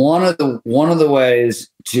like one of the ways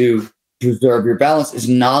to preserve your balance is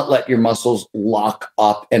not let your muscles lock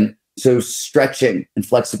up. And so stretching and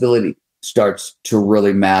flexibility starts to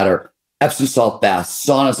really matter. Epsom salt baths,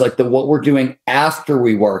 saunas, like what we're doing after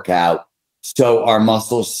we work out, so our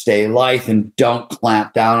muscles stay lithe and don't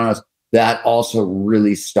clamp down on us. That also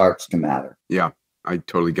really starts to matter. Yeah, I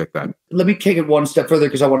totally get that. Let me take it one step further,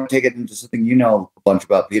 because I want to take it into something you know a bunch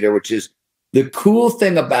about, Peter, which is the cool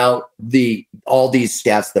thing about all these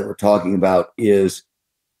stats that we're talking about is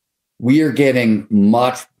we are getting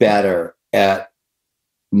much better at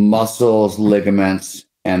muscles, ligaments,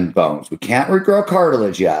 and bones. We can't regrow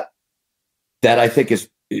cartilage yet. That I think is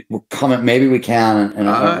coming. Maybe we can. And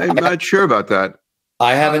I'm not sure about that.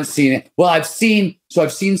 I haven't seen it. Well, I've seen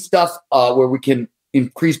stuff where we can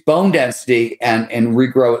increase bone density and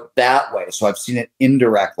regrow it that way. So I've seen it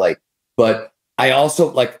indirectly. But I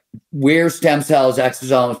also like where stem cells,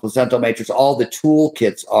 exosomes, placental matrix, all the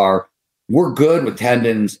toolkits are. We're good with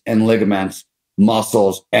tendons and ligaments,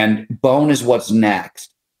 muscles, and bone is what's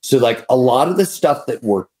next. So like a lot of the stuff that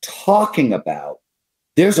we're talking about,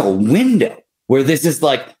 there's a window where this is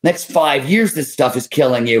like next 5 years, this stuff is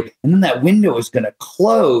killing you. And then that window is going to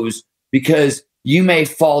close because you may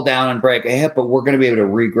fall down and break a hip, but we're going to be able to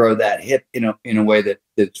regrow that hip in a way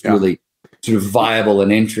that's really sort of viable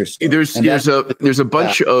and interesting. There's a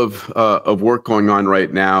bunch of work going on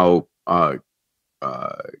right now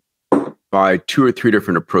by 2 or 3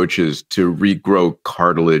 different approaches to regrow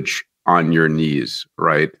cartilage on your knees,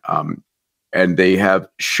 right? And they have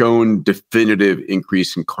shown definitive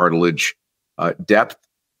increase in cartilage depth.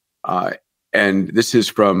 And this is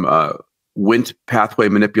from Wnt pathway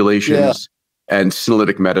manipulations and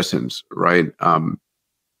senolytic medicines, right?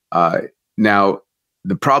 Now,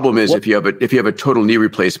 the problem is if you have a total knee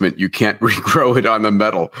replacement, you can't regrow it on the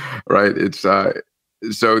metal, right? It's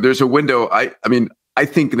so there's a window. I mean, I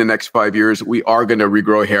think in the next 5 years, we are going to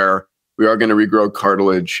regrow hair. We are going to regrow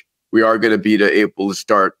cartilage. We are going to be able to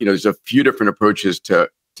start, there's a few different approaches to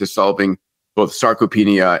solving both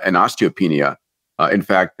sarcopenia and osteopenia. In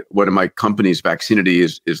fact, one of my companies, Vaccinity,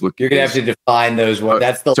 is looking. You're going to have to define those ones.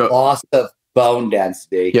 That's the loss of bone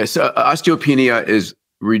density. Yes, osteopenia is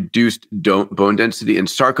reduced bone density, and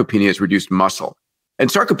sarcopenia is reduced muscle. And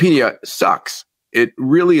sarcopenia sucks. It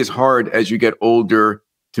really is hard as you get older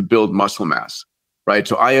to build muscle mass, right?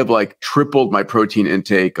 So I have like tripled my protein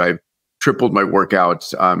intake. I've tripled my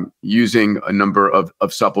workouts, using a number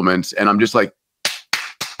of supplements, and I'm just like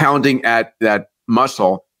pounding at that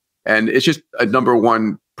muscle. And it's just a number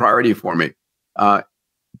one priority for me.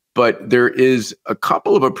 But there is a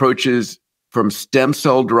couple of approaches from stem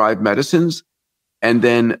cell derived medicines. And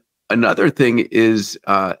then another thing is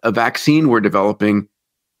a vaccine we're developing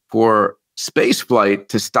for space flight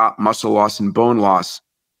to stop muscle loss and bone loss,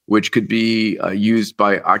 which could be used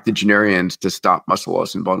by octogenarians to stop muscle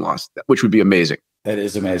loss and bone loss, which would be amazing. That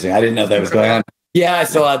is amazing. I didn't know that was going on. Yeah,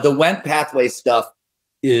 so the Wnt pathway stuff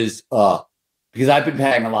is because I've been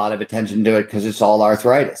paying a lot of attention to it because it's all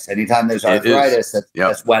arthritis. Anytime there's arthritis,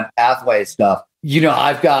 that's Wnt pathway stuff.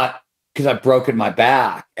 Because I've broken my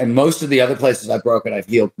back, and most of the other places I've broken, I've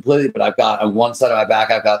healed completely. But I've got on one side of my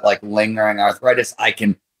back, I've got like lingering arthritis. I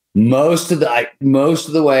can most of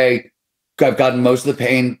the way, I've gotten most of the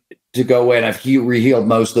pain to go away, and I've rehealed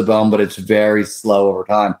most of the bone, but it's very slow over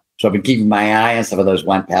time. So I've been keeping my eye on some of those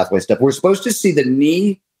Wnt pathway stuff. We're supposed to see the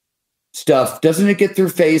knee stuff. Doesn't it get through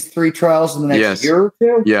phase 3 trials in the next year or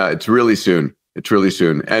two? Yeah, it's really soon.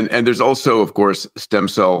 And there's also, of course, stem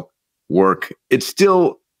cell work. It's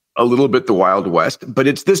still a little bit the Wild West, but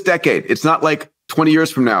it's this decade. It's not like 20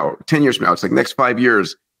 years from now, 10 years from now. It's like next 5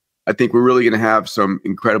 years. I think we're really going to have some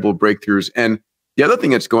incredible breakthroughs. And the other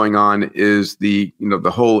thing that's going on is the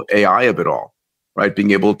whole AI of it all, right?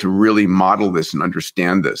 Being able to really model this and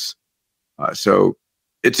understand this. So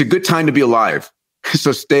it's a good time to be alive.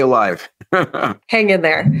 So stay alive. Hang in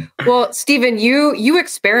there. Well, Stephen, you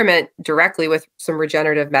experiment directly with some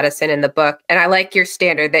regenerative medicine in the book. And I like your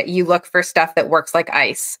standard that you look for stuff that works like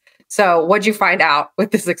ice. So what'd you find out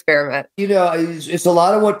with this experiment? It's a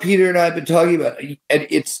lot of what Peter and I have been talking about.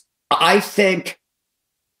 And I think,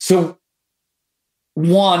 so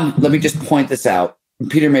one, let me just point this out.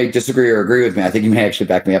 Peter may disagree or agree with me. I think you may actually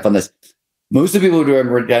back me up on this. Most of the people who do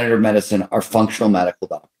regenerative medicine are functional medical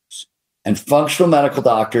doctors. And functional medical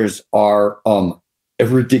doctors are a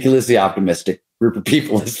ridiculously optimistic group of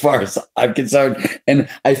people as far as I'm concerned. And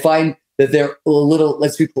I find that they're a little,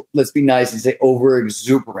 let's be nice and say over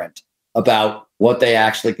exuberant about what they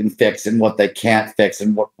actually can fix and what they can't fix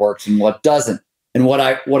and what works and what doesn't. And what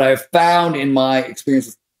I've found in my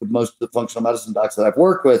experience with most of the functional medicine docs that I've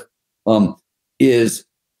worked with is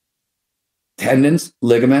tendons,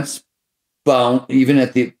 ligaments, bone, even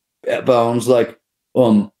at the bones, like,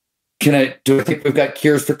 do I think we've got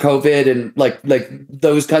cures for COVID and like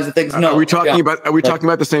those kinds of things? No. Are we talking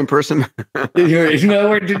about the same person? But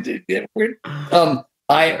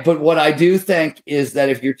what I do think is that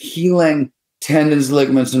if you're healing tendons,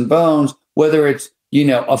 ligaments, and bones, whether it's,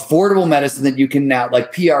 affordable medicine that you can now,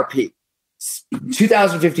 like PRP.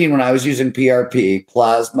 2015, when I was using PRP,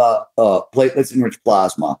 plasma, platelets enriched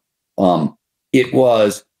plasma, it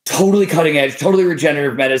was totally cutting edge, totally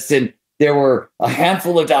regenerative medicine. There were a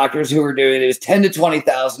handful of doctors who were doing it. It was $10,000 to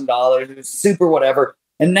 $20,000. It was super whatever.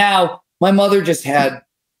 And now my mother just had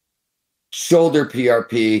shoulder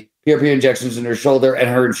PRP injections in her shoulder, and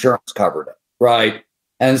her insurance covered it, right?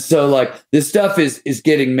 And so, like, this stuff is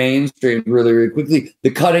getting mainstreamed really, really quickly.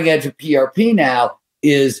 The cutting edge of PRP now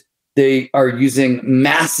is they are using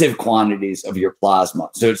massive quantities of your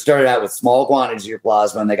plasma. So it started out with small quantities of your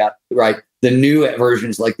plasma, and they got, right, the new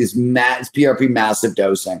versions like this PRP massive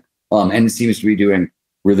dosing. And it seems to be doing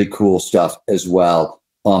really cool stuff as well.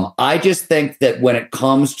 I just think that when it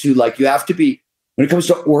comes to, like, when it comes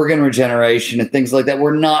to organ regeneration and things like that,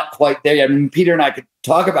 we're not quite there yet. I mean, Peter and I could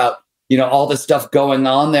talk about, all the stuff going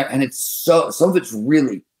on there. And some of it's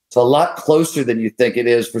a lot closer than you think it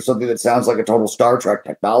is for something that sounds like a total Star Trek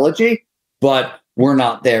technology, but we're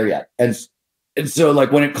not there yet. And so,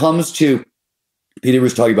 like, when it comes to, Peter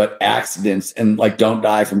was talking about accidents and, like, don't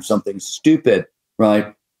die from something stupid,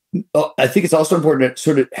 right? I think it's also important to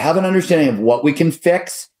sort of have an understanding of what we can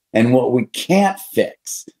fix and what we can't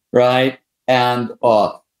fix, right? And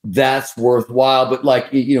that's worthwhile. But,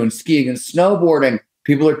 like, in skiing and snowboarding,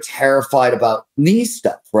 people are terrified about knee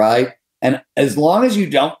stuff, right? And as long as you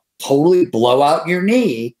don't totally blow out your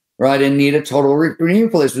knee, right, and need a total knee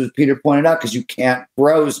replacement, as Peter pointed out, because you can't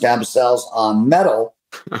grow stem cells on metal,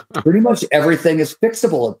 pretty much everything is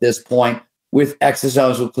fixable at this point. With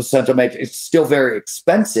exosomes, with placental matrix, it's still very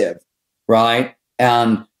expensive, right?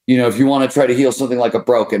 And, if you want to try to heal something like a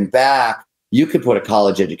broken back, you could put a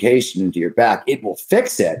college education into your back. It will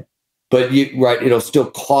fix it, but it'll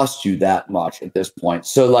still cost you that much at this point.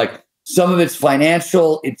 So, like, some of it's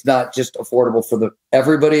financial. It's not just affordable for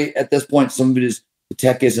everybody at this point. Some of it is the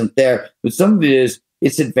tech isn't there, but some of it is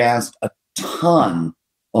it's advanced a ton.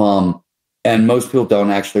 And most people don't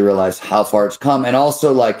actually realize how far it's come. And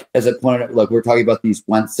also, like, as I pointed out, like, we're talking about these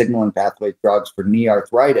Wnt signaling pathway drugs for knee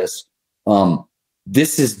arthritis.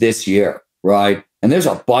 This is this year, right? And there's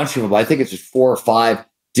a bunch of them. I think it's just 4 or 5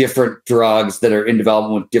 different drugs that are in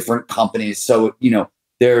development with different companies. So,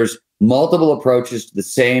 there's multiple approaches to the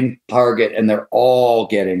same target, and they're all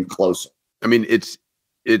getting closer. I mean, it's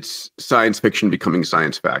science fiction becoming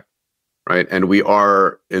science fact, right? And we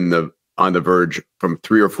are on the verge from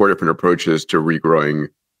 3 or 4 different approaches to regrowing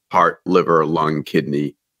heart, liver, lung,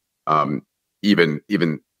 kidney, even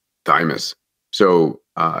Thymus. So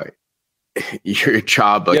your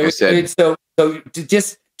job, like I said. So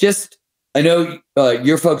just I know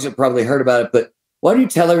your folks have probably heard about it, but why don't you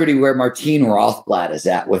tell everybody where Martine Rothblatt is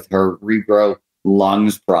at with her Regrow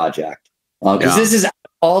Lungs project? Because this is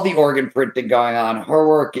all the organ printing going on. Her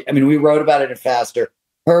work, I mean, we wrote about it in Faster.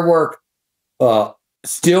 Her work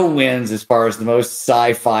still wins as far as the most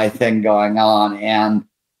sci-fi thing going on. And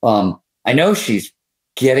I know she's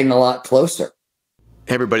getting a lot closer.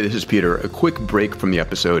 Hey everybody, this is Peter. A quick break from the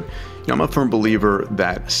episode. I'm a firm believer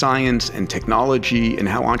that science and technology and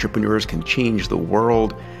how entrepreneurs can change the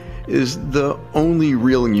world is the only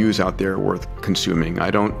real news out there worth consuming. I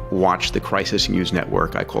don't watch the crisis news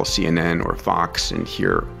network I call CNN or Fox and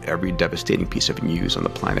hear every devastating piece of news on the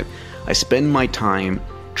planet. I spend my time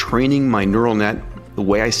training my neural net the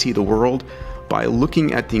way I see the world by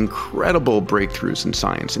looking at the incredible breakthroughs in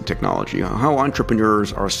science and technology, how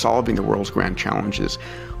entrepreneurs are solving the world's grand challenges,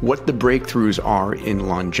 what the breakthroughs are in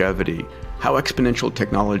longevity, how exponential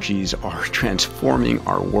technologies are transforming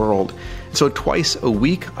our world. So twice a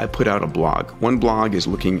week, I put out a blog. One blog is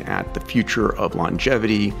looking at the future of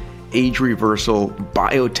longevity, age reversal,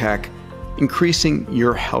 biotech, increasing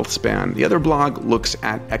your health span. The other blog looks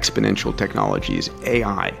at exponential technologies,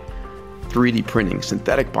 AI, 3D printing,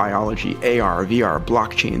 synthetic biology, AR, VR,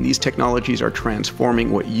 blockchain. These technologies are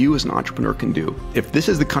transforming what you as an entrepreneur can do. If this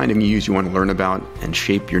is the kind of news you want to learn about and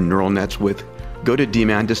shape your neural nets with, go to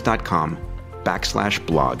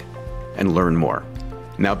Diamandis.com/blog and learn more.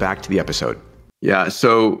 Now back to the episode. Yeah,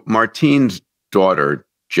 so Martine's daughter,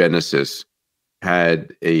 Genesis,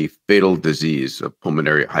 had a fatal disease of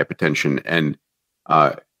pulmonary hypertension. And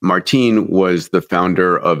Martine was the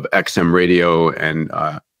founder of XM Radio and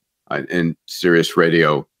Sirius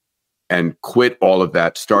Radio, and quit all of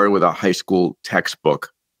that, started with a high school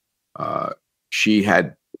textbook. She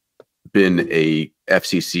had been a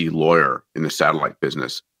FCC lawyer in the satellite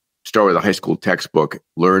business, started with a high school textbook,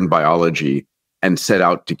 learned biology, and set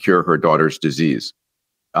out to cure her daughter's disease.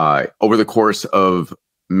 Over the course of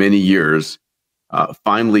many years,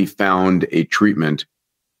 finally found a treatment,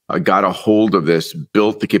 got a hold of this,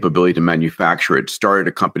 built the capability to manufacture it, started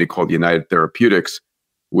a company called United Therapeutics,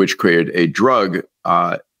 which created a drug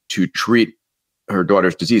to treat her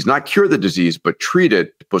daughter's disease, not cure the disease, but treat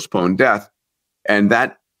it to postpone death. And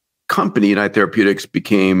that company, United Therapeutics,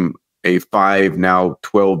 became a now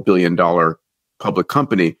 $12 billion public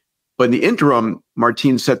company. But in the interim,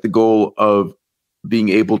 Martine set the goal of being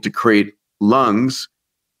able to create lungs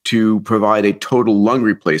to provide a total lung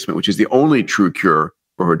replacement, which is the only true cure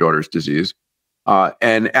for her daughter's disease.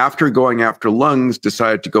 And after going after lungs,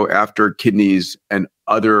 decided to go after kidneys and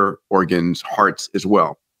other organs, hearts as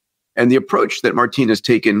well. And the approach that Martine has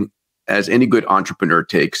taken, as any good entrepreneur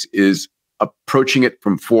takes, is approaching it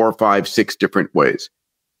from 4, 5, 6 different ways.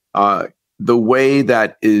 The way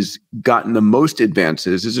that is gotten the most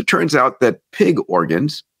advances is it turns out that pig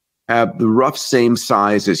organs have the rough same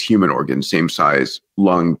size as human organs, same size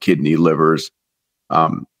lung, kidney, livers,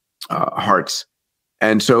 hearts.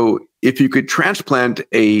 And so if you could transplant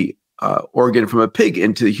a organ from a pig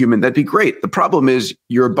into the human, that'd be great. The problem is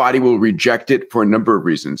your body will reject it for a number of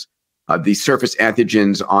reasons. The surface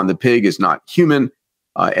antigens on the pig is not human.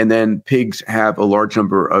 And then pigs have a large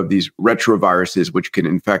number of these retroviruses, which can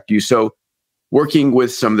infect you. So working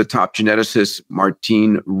with some of the top geneticists,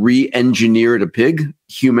 Martine re-engineered a pig,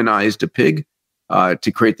 humanized a pig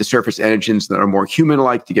to create the surface antigens that are more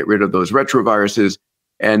human-like to get rid of those retroviruses.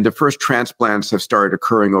 And the first transplants have started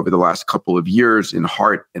occurring over the last couple of years in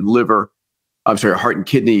heart and heart and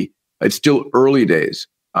kidney. It's still early days.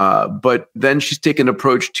 But then she's taken an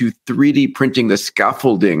approach to 3D printing the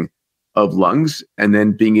scaffolding of lungs and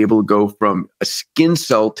then being able to go from a skin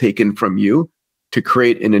cell taken from you to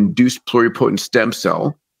create an induced pluripotent stem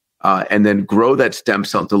cell and then grow that stem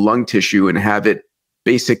cell into lung tissue and have it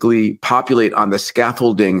basically populate on the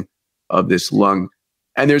scaffolding of this lung.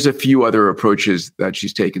 And there's a few other approaches that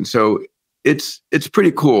she's taken. So it's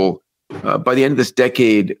pretty cool. By the end of this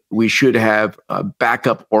decade, we should have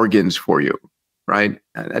backup organs for you, right?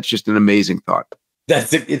 And that's just an amazing thought.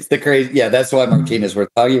 It's the crazy. Yeah, that's why Martine is worth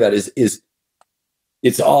talking about is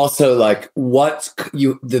it's also like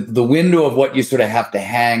the window of what you sort of have to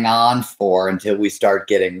hang on for until we start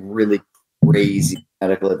getting really crazy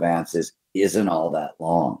medical advances isn't all that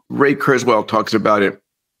long. Ray Kurzweil talks about it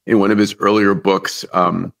in one of his earlier books,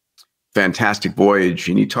 Fantastic Voyage,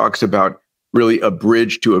 and he talks about really a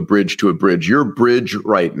bridge to a bridge to a bridge. Your bridge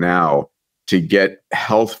right now to get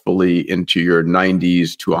healthfully into your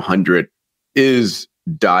 90s to 100 is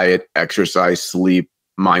diet, exercise, sleep,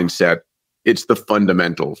 mindset. It's the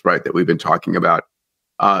fundamentals, right, that we've been talking about.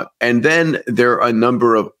 And then there are a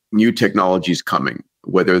number of new technologies coming,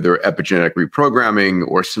 whether they're epigenetic reprogramming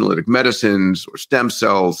or senolytic medicines or stem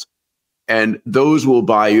cells. And those will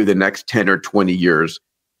buy you the next 10 or 20 years.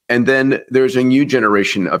 And then there's a new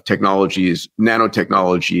generation of technologies,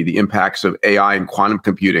 nanotechnology, the impacts of AI and quantum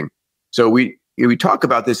computing. So we talk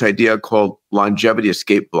about this idea called longevity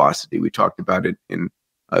escape velocity. We talked about it in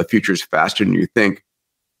Futures Faster Than You Think,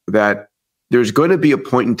 that there's going to be a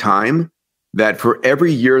point in time that for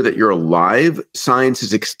every year that you're alive, science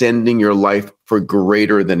is extending your life for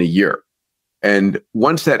greater than a year. And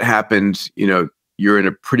once that happens, you're in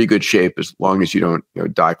a pretty good shape as long as you don't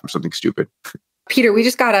die from something stupid. Peter, we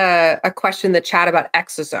just got a question in the chat about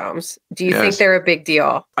exosomes. Do you think they're a big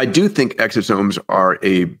deal? I do think exosomes are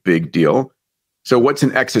a big deal. So what's an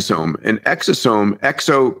exosome? An exosome,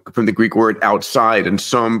 exo from the Greek word outside and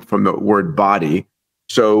some from the word body.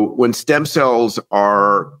 So when stem cells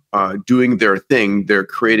are doing their thing, they're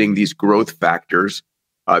creating these growth factors,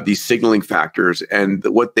 these signaling factors. And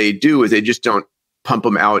what they do is they just don't pump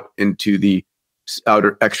them out into the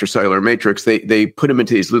outer extracellular matrix. They put them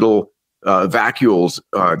into these little vacuoles,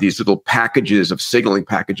 these little packages of signaling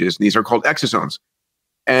packages. And these are called exosomes.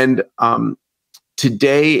 And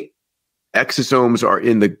today, exosomes are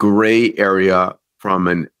in the gray area from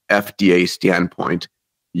an FDA standpoint.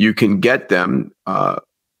 You can get them.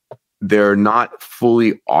 They're not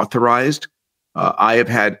fully authorized. I have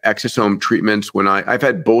had exosome treatments when I've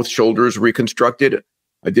had both shoulders reconstructed.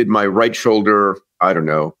 I did my right shoulder,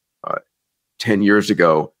 10 years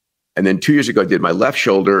ago. And then 2 years ago, I did my left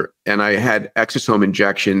shoulder, and I had exosome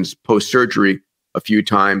injections post-surgery a few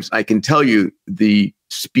times. I can tell you the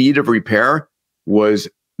speed of repair was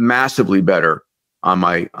massively better on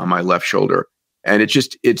my left shoulder. And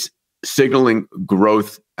it's signaling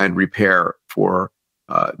growth and repair for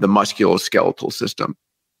the musculoskeletal system.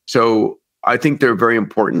 So I think they're very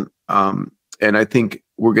important. And I think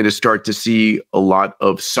we're going to start to see a lot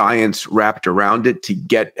of science wrapped around it to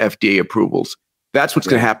get FDA approvals. That's what's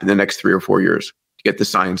going to happen in the next 3 or 4 years to get the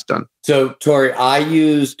science done. So, Tori, I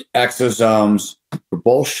used exosomes for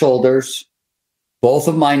both shoulders, both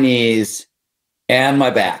of my knees, and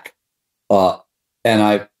my back. And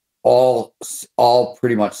I all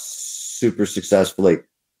pretty much super successfully.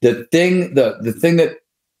 The thing that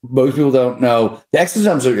most people don't know, the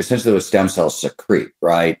exosomes are essentially what stem cells secrete,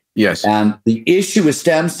 right? Yes. And the issue with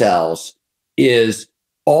stem cells is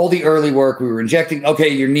all the early work we were injecting. Okay,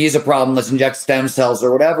 your knee's a problem. Let's inject stem cells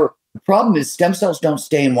or whatever. The problem is stem cells don't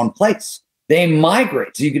stay in one place. They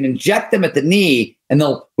migrate. So you can inject them at the knee and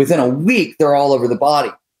within a week, they're all over the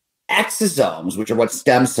body. Exosomes, which are what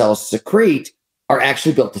stem cells secrete, are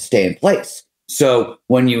actually built to stay in place. So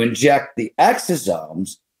when you inject the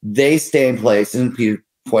exosomes, they stay in place. And Peter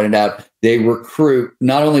pointed out, they recruit,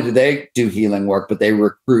 not only do they do healing work, but they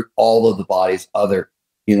recruit all of the body's other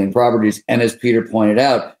healing properties. And as Peter pointed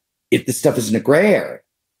out, if the stuff is in a gray area,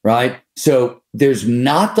 right? So there's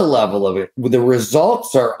not the level of it. The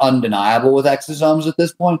results are undeniable with exosomes at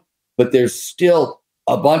this point, but there's still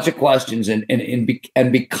a bunch of questions. And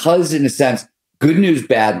because, in a sense, good news,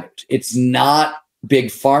 bad news, it's not big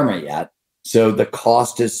pharma yet. So the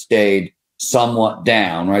cost has stayed somewhat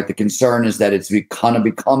down, right? The concern is that it's going to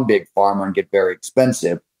become big pharma and get very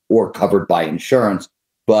expensive or covered by insurance.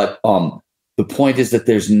 But the point is that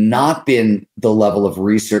there's not been the level of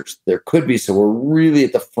research there could be. So we're really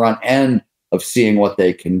at the front end of seeing what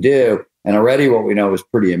they can do. And already what we know is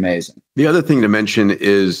pretty amazing. The other thing to mention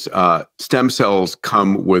is stem cells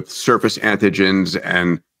come with surface antigens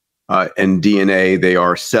and DNA. They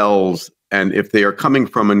are cells. And if they are coming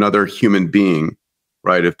from another human being,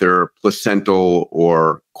 right, if they're placental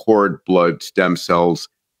or cord blood stem cells,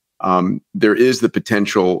 there is the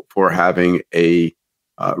potential for having a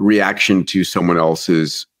reaction to someone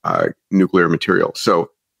else's nuclear material.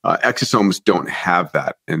 So exosomes don't have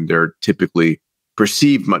that, and they're typically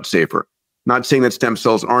perceived much safer. Not saying that stem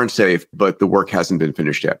cells aren't safe, but the work hasn't been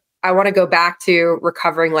finished yet. I want to go back to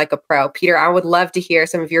recovering like a pro. Peter, I would love to hear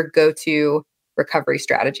some of your go-to recovery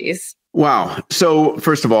strategies. Wow. So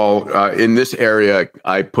first of all, in this area,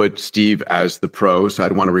 I put Steve as the pro, so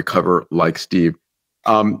I'd want to recover like Steve.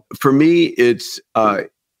 For me, it's a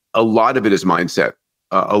lot of it is mindset.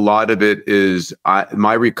 A lot of it is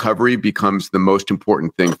my recovery becomes the most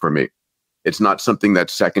important thing for me. It's not something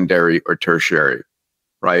that's secondary or tertiary,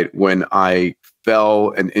 right? When I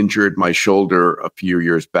fell and injured my shoulder a few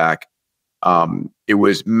years back, it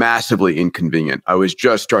was massively inconvenient. I was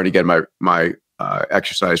just starting to get my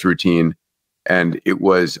exercise routine, and it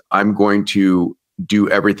was, I'm going to do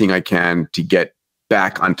everything I can to get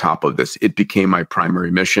back on top of this. It became my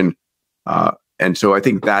primary mission. And so I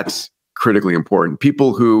think that's critically important.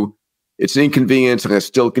 People who, it's an inconvenience, I'm going to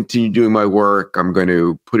still continue doing my work, I'm going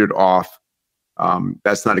to put it off.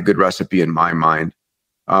 That's not a good recipe in my mind.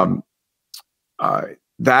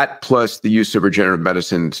 That plus the use of regenerative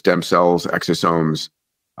medicine, stem cells, exosomes,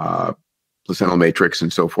 placental matrix,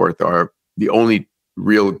 and so forth are the only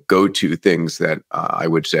real go-to things that I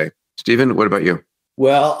would say. Stephen, what about you?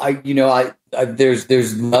 Well,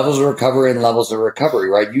 there's levels of recovery and levels of recovery,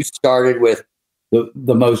 right? You started with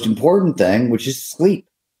the most important thing, which is sleep,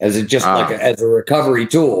 as a recovery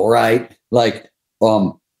tool, right?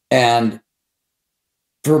 And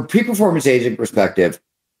from peak performance agent perspective,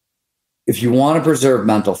 if you want to preserve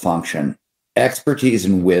mental function, expertise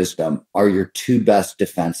and wisdom are your two best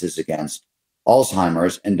defenses against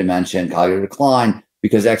Alzheimer's and dementia and cognitive decline,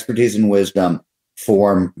 because expertise and wisdom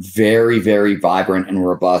form very, very vibrant and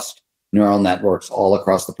robust neural networks all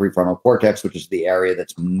across the prefrontal cortex, which is the area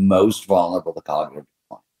that's most vulnerable to cognitive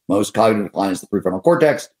decline. Most cognitive decline is the prefrontal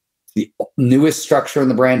cortex. It's the newest structure in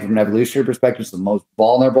the brain from an evolutionary perspective. It's the most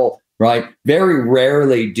vulnerable, right? Very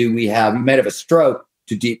rarely do we have, you might have a stroke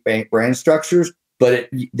to deep brain structures, but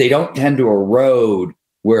they don't tend to erode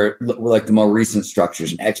where like the more recent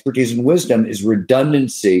structures. And expertise and wisdom is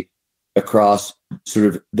redundancy across sort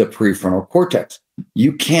of the prefrontal cortex.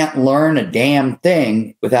 You can't learn a damn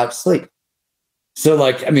thing without sleep.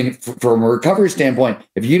 So from a recovery standpoint,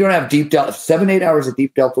 if you don't have 7-8 hours of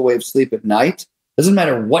deep delta wave sleep at night, doesn't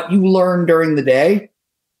matter what you learn during the day,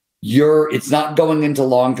 it's not going into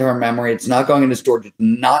long-term memory. It's not going into storage. It's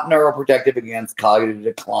not neuroprotective against cognitive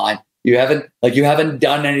decline. You haven't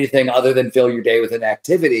done anything other than fill your day with an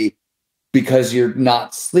activity because you're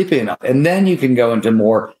not sleeping enough. And then you can go into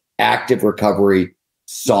more active recovery,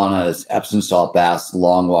 saunas, Epsom salt baths,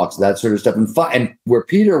 long walks, that sort of stuff. And where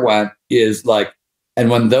Peter went is and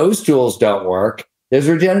when those tools don't work, there's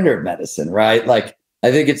regenerative medicine, right?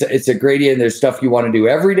 I think it's a gradient. There's stuff you want to do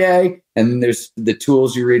every day, and then there's the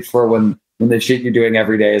tools you reach for when the shit you're doing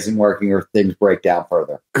every day isn't working or things break down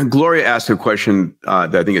further. And Gloria asked a question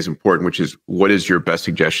that I think is important, which is, what is your best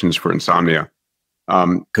suggestions for insomnia?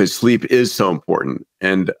 Because sleep is so important.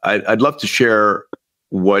 And I'd love to share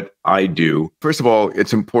what I do. First of all,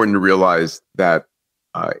 it's important to realize that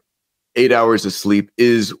 8 hours of sleep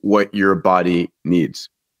is what your body needs.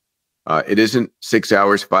 It isn't 6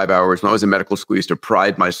 hours, 5 hours. When I was in medical school, I used to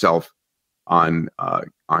pride myself on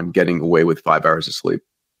getting away with 5 hours of sleep.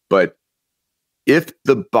 But if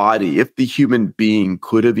the human being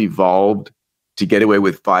could have evolved to get away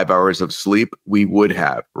with 5 hours of sleep, we would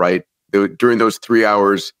have, right? During those 3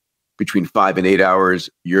 hours, between 5 and 8 hours,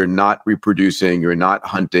 you're not reproducing, you're not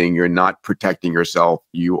hunting, you're not protecting yourself.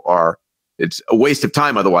 It's a waste of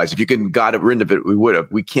time otherwise. If you got rid of it, we would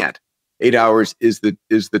have. We can't. 8 hours is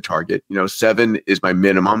the target. 7 is my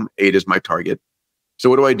minimum, 8 is my target. So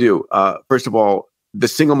what do I do? First of all, the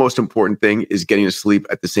single most important thing is getting to sleep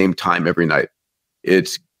at the same time every night.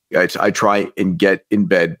 I try and get in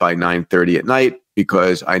bed by 9:30 at night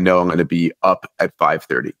because I know I'm going to be up at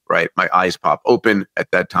 5:30, right? My eyes pop open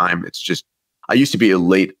at that time. It's just, I used to be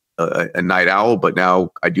a night owl, but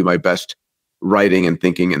now I do my best writing and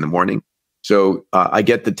thinking in the morning. So I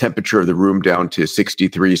get the temperature of the room down to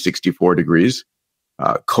 63, 64 degrees.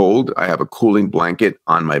 Cold. I have a cooling blanket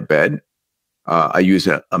on my bed. I use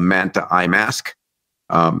a Manta eye mask.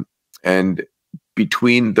 And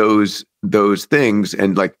between those things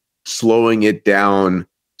and like slowing it down,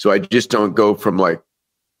 so I just don't go from I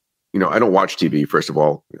don't watch TV, first of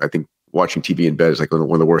all. I think watching TV in bed is like one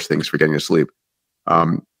of the worst things for getting to sleep.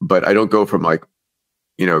 But I don't go from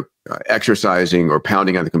exercising or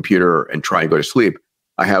pounding on the computer and try and go to sleep.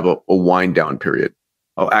 I have a wind down period.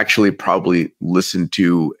 I'll actually probably listen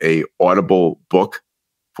to a Audible book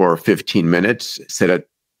for 15 minutes, set it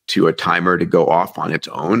to a timer to go off on its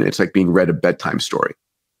own. It's like being read a bedtime story.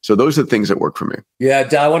 So those are the things that work for me. Yeah,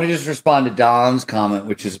 I want to just respond to Don's comment,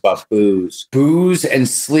 which is about booze. Booze and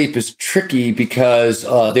sleep is tricky because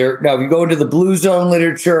now if you go into the blue zone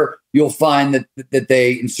literature, you'll find that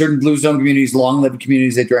they, in certain blue zone communities, long-lived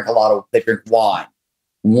communities, they drink wine.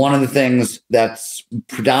 One of the things that's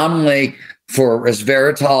predominantly for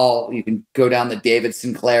resveratrol, you can go down the David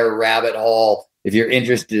Sinclair rabbit hole if you're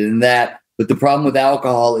interested in that. But the problem with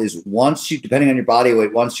alcohol is depending on your body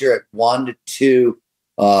weight, once you're at 1 to 2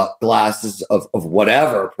 glasses of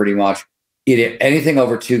whatever, pretty much, anything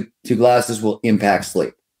over two glasses will impact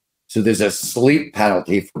sleep. So there's a sleep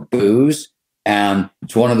penalty for booze, and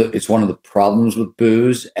it's one of the problems with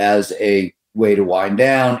booze as a way to wind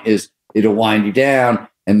down is it'll wind you down,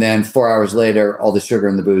 and then 4 hours later, all the sugar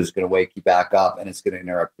in the booze is going to wake you back up, and it's going to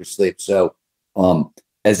interrupt your sleep. So,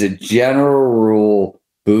 as a general rule,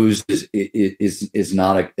 booze is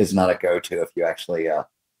not a go-to if you actually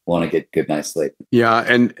want to get good night's sleep. Yeah,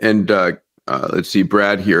 and let's see,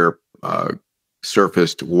 Brad here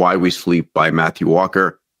surfaced Why We Sleep by Matthew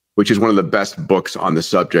Walker, which is one of the best books on the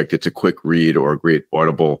subject. It's a quick read or a great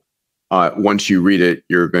Audible. Once you read it,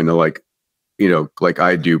 you're going to like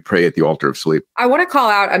I do, pray at the altar of sleep. I want to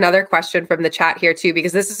call out another question from the chat here too,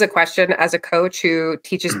 because this is a question as a coach who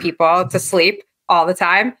teaches people to sleep all the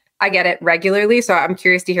time. I get it regularly. So I'm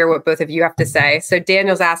curious to hear what both of you have to say. So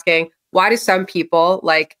Daniel's asking, why do some people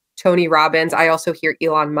like Tony Robbins, I also hear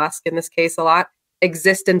Elon Musk in this case a lot,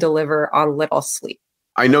 exist and deliver on little sleep?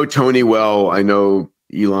 I know Tony well. I know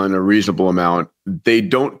Elon a reasonable amount. They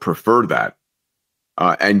don't prefer that.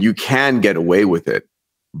 And you can get away with it,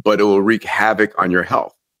 but it will wreak havoc on your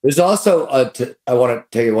health. There's also, I want to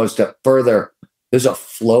take it one step further, there's a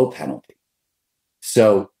flow penalty.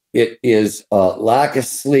 So it is lack of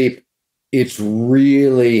sleep. It's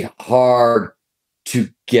really hard to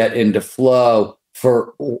get into flow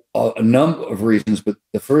for a number of reasons. But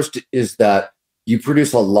the first is that you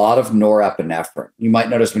produce a lot of norepinephrine. You might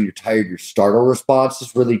notice when you're tired, your startle response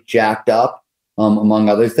is really jacked up, among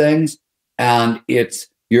other things. And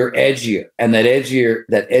you're edgier. And that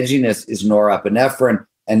edginess is norepinephrine.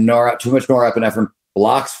 And too much norepinephrine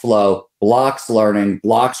blocks flow, blocks learning,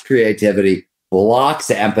 blocks creativity, blocks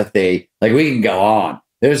empathy. Like, we can go on.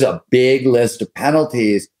 There's a big list of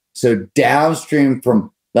penalties. So downstream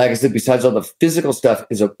from, like I said, besides all the physical stuff,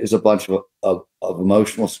 is a bunch of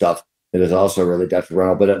emotional stuff that is also really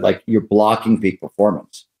detrimental. But you're blocking peak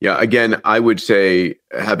performance. Yeah. Again, I would say,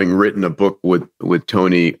 having written a book with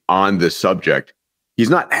Tony on this subject, he's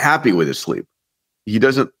not happy with his sleep. He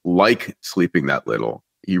doesn't like sleeping that little.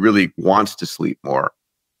 He really wants to sleep more,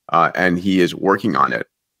 and he is working on it.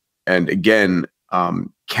 And again,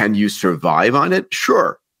 can you survive on it?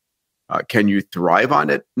 Sure. Can you thrive on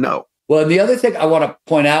it? No. Well, and the other thing I want to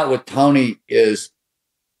point out with Tony is,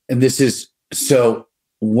 and this is so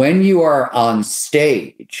when you are on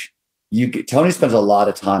stage, Tony spends a lot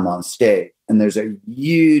of time on stage, and there's a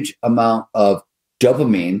huge amount of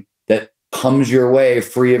dopamine that comes your way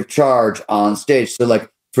free of charge on stage. So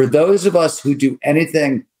like for those of us who do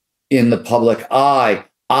anything in the public eye,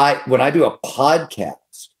 when I do a podcast,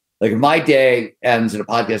 like if my day ends in a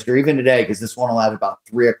podcast, or even today, because this one will have about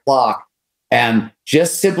 3:00, and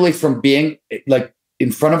just simply from being like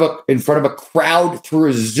in front of a crowd through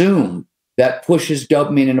a Zoom that pushes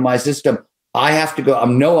dopamine into my system, I have to go.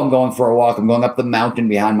 I'm going for a walk. I'm going up the mountain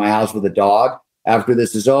behind my house with a dog after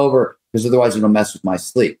this is over, because otherwise it'll mess with my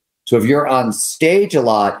sleep. So if you're on stage a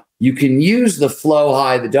lot, you can use the flow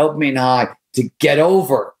high, the dopamine high, to get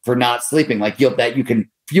over for not sleeping. Like you can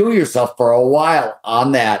fuel yourself for a while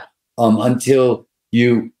on that until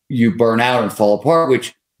you burn out and fall apart.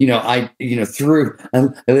 Which I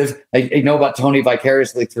know about Tony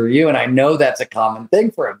vicariously through you, and I know that's a common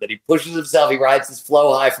thing for him, that he pushes himself, he rides his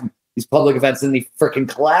flow high from these public events, and he freaking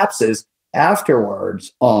collapses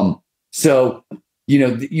afterwards. So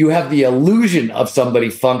you have the illusion of somebody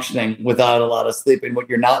functioning without a lot of sleep, and what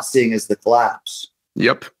you're not seeing is the collapse.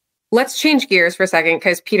 Yep. Let's change gears for a second,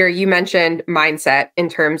 because Peter, you mentioned mindset in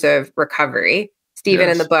terms of recovery. Stephen,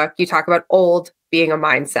 Yes. in the book, you talk about old being a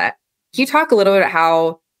mindset. Can you talk a little bit about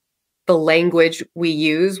how the language we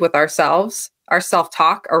use with ourselves, our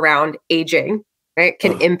self-talk around aging, right,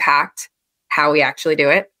 can impact how we actually do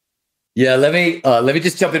it? Yeah, let me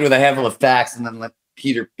just jump in with a handful of facts and then let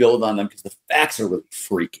Peter build on them, because the facts are really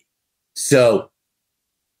freaky. So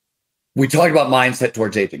we talked about mindset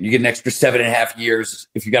towards aging. You get an extra 7.5 years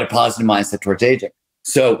if you got a positive mindset towards aging.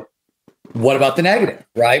 So what about the negative,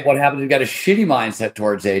 right? What happens if you got a shitty mindset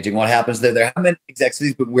towards aging? What happens there? There haven't been exact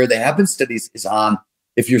studies, but where there have been studies is on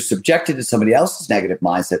if you're subjected to somebody else's negative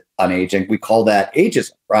mindset on aging. We call that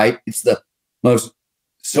ageism, right? It's the most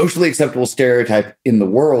socially acceptable stereotype in the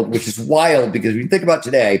world, which is wild, because when you think about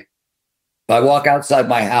today, if I walk outside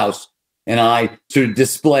my house and I sort of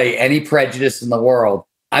display any prejudice in the world,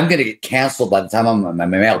 I'm going to get canceled by the time I'm in my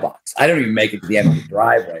mailbox. I don't even make it to the end of the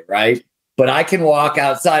driveway, right? But I can walk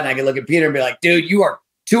outside and I can look at Peter and be like, dude, you are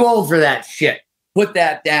too old for that shit. Put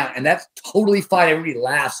that down. And that's totally fine. Everybody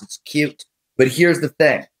laughs. It's cute. But here's the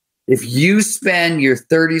thing. If you spend your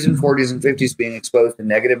 30s and 40s and 50s being exposed to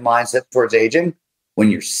negative mindset towards aging, when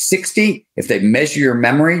you're 60, if they measure your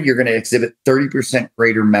memory, you're going to exhibit 30%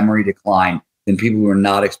 greater memory decline than people who are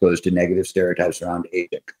not exposed to negative stereotypes around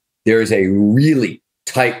aging. There is a really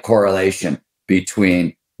tight correlation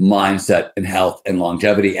between mindset and health and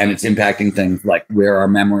longevity, and it's impacting things like where our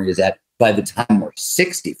memory is at by the time we're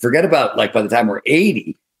 60. Forget about like by the time we're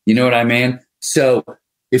 80. You know what I mean? So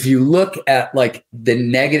if you look at like the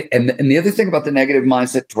negative, and the other thing about the negative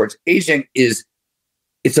mindset towards aging is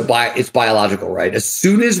it's biological, right? As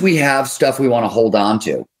soon as we have stuff we want to hold on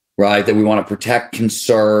to, right, that we want to protect,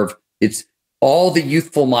 conserve, it's all the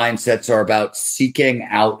youthful mindsets are about seeking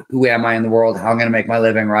out who am I in the world, how I'm going to make my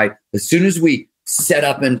living, right? As soon as we set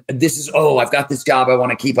up and this is, I've got this job I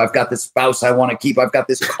want to keep, I've got this spouse I want to keep, I've got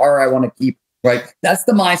this car I want to keep, right? That's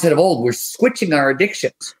the mindset of old. We're switching our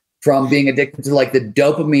addictions from being addicted to like the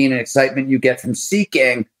dopamine and excitement you get from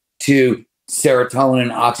seeking to serotonin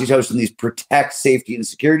and oxytocin, these protect, safety, and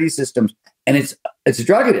security systems. And it's a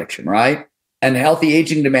drug addiction, right? And healthy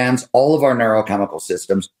aging demands all of our neurochemical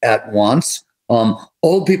systems at once.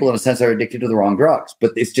 Old people, in a sense, are addicted to the wrong drugs,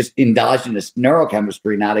 but it's just endogenous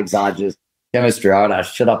neurochemistry, not exogenous chemistry. All right, I'll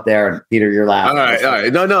shut up there. And Peter, you're laughing. All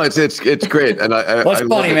right. No, it's great. And what's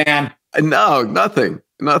funny, man? No, nothing.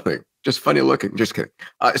 Just funny looking. Just kidding.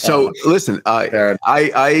 Listen,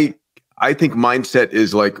 I think mindset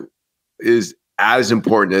is as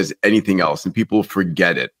important as anything else, and people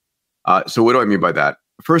forget it. So what do I mean by that?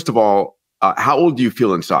 First of all, how old do you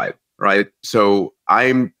feel inside? Right. So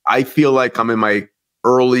I feel like I'm in my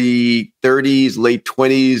early 30s, late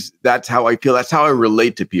 20s. That's how I feel. That's how I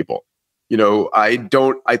relate to people.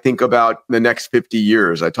 I think about the next 50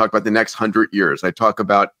 years. I talk about the next 100 years. I talk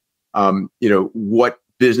about, what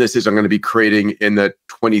businesses I'm going to be creating in the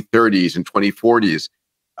 2030s and 2040s.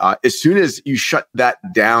 As soon as you shut that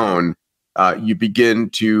down, you begin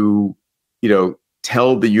to,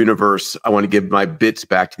 tell the universe, I want to give my bits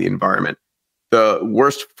back to the environment. The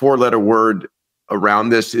worst 4-letter word around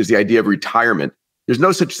this is the idea of retirement. There's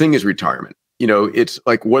no such thing as retirement. It's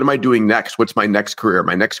like, what am I doing next? What's my next career?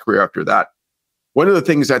 My next career after that? One of the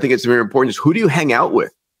things I think is very important is who do you hang out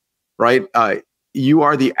with, right? You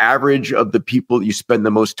are the average of the people you spend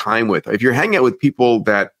the most time with. If you're hanging out with people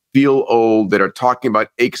that feel old, that are talking about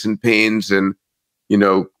aches and pains and,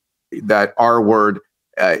 that R word,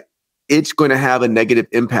 it's going to have a negative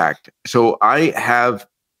impact. So I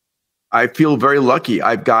feel very lucky.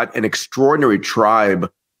 I've got an extraordinary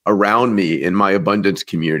tribe around me in my abundance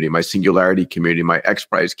community, my singularity community, my X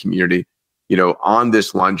Prize community, on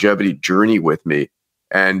this longevity journey with me.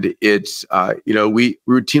 And it's, we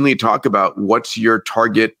routinely talk about what's your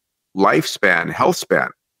target lifespan, health span,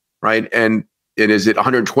 right? And is it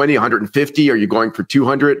 120, 150? Are you going for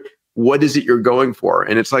 200? What is it you're going for?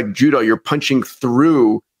 And it's like judo, you're punching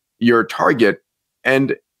through your target.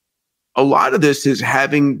 And a lot of this is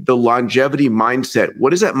having the longevity mindset.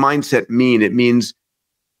 What does that mindset mean? It means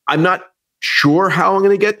I'm not sure how I'm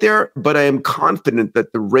going to get there, but I am confident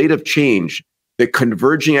that the rate of change, the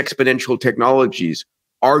converging exponential technologies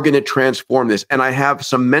are going to transform this. And I have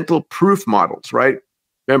some mental proof models, right?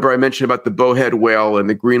 Remember, I mentioned about the bowhead whale and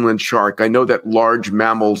the Greenland shark. I know that large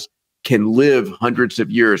mammals can live hundreds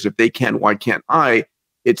of years. If they can, why can't I?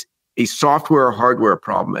 It's a software or hardware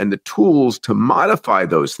problem. And the tools to modify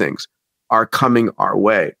those things are coming our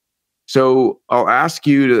way. So I'll ask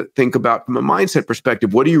you to think about, from a mindset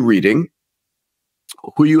perspective, what are you reading?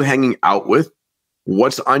 Who are you hanging out with?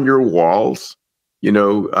 What's on your walls?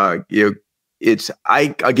 I'll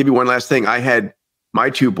give you one last thing. I had my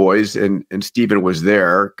two boys, and Stephen was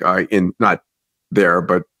there, not there,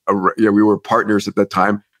 but we were partners at that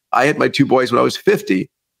time. I had my two boys when I was 50.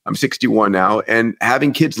 I'm 61 now, and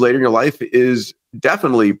having kids later in your life is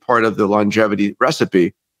definitely part of the longevity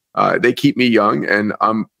recipe. They keep me young, and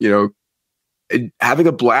I'm, having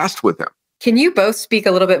a blast with them. Can you both speak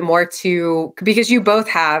a little bit more to, because you both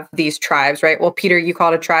have these tribes, right? Well, Peter, you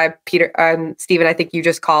called a tribe. Stephen, I think you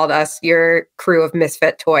just called us your crew of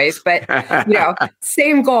misfit toys, but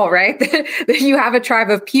same goal, right? That you have a tribe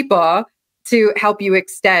of people to help you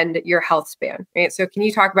extend your health span, right? So can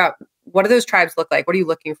you talk about what do those tribes look like? What are you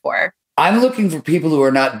looking for? I'm looking for people who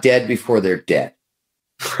are not dead before they're dead.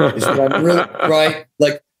 Is what I'm really, right?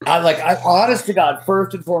 I honest to God,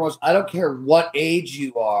 first and foremost, I don't care what age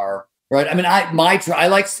you are. Right. I mean, I like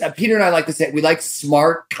Peter and I like to say we like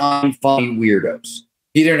smart, kind, funny weirdos.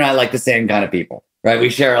 Peter and I like the same kind of people. Right. We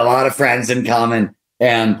share a lot of friends in common,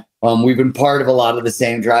 and we've been part of a lot of the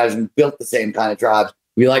same tribes and built the same kind of tribes.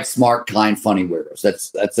 We like smart, kind, funny weirdos.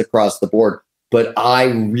 That's across the board. But I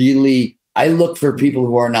look for people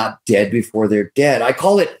who are not dead before they're dead. I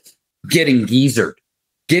call it getting geezered.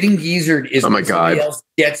 Getting geezered is when somebody else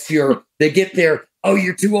they get their, oh,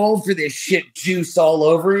 you're too old for this shit juice all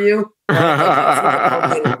over you.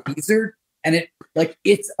 Geezered. And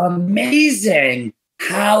it's amazing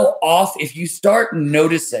how if you start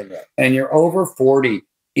noticing it and you're over 40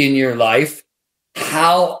 in your life,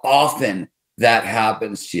 how often that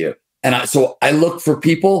happens to you. And so I look for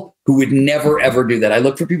people who would never, ever do that. I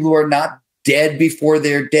look for people who are not dead before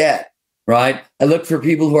they're dead, right? I look for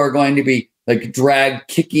people who are going to be dragged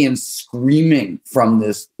kicking and screaming from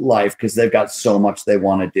this life because they've got so much they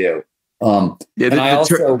want to do.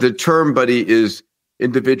 The term, buddy, is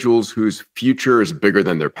individuals whose future is bigger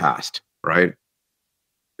than their past, right?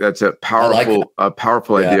 That's a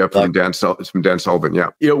powerful idea from Dan Sullivan. Yeah.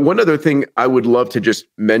 One other thing I would love to just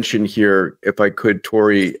mention here, if I could,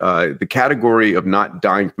 Tori, the category of not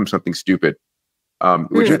dying from something stupid,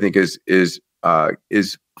 which I think is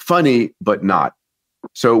funny, but not.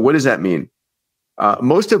 So what does that mean?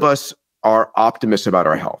 Most of us are optimists about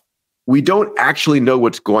our health. We don't actually know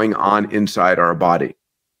what's going on inside our body,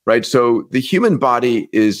 right? So the human body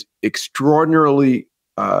is extraordinarily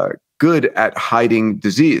good at hiding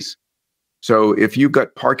disease. So if you've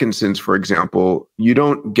got Parkinson's, for example, you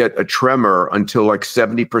don't get a tremor until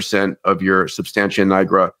 70% of your substantia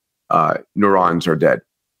nigra neurons are dead.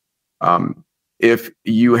 If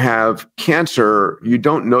you have cancer, you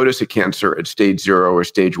don't notice a cancer at stage 0 or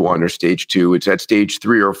stage 1 or stage 2. It's at stage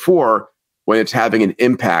 3 or 4 when it's having an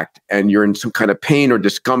impact and you're in some kind of pain or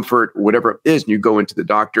discomfort, or whatever it is, and you go into the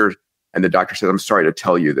doctor and the doctor says, I'm sorry to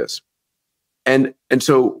tell you this. And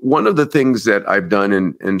so one of the things that I've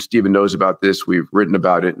done, and Stephen knows about this, we've written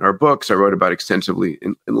about it in our books, I wrote about extensively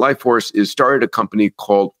in Life Force, is started a company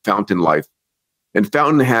called Fountain Life. And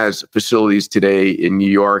Fountain has facilities today in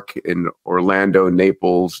New York, in Orlando,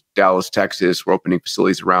 Naples, Dallas, Texas. We're opening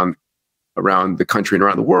facilities around the country and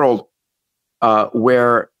around the world,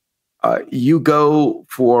 where you go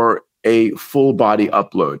for a full body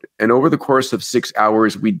upload. And over the course of 6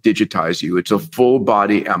 hours, we digitize you. It's a full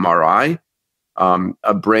body MRI,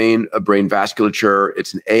 a brain vasculature.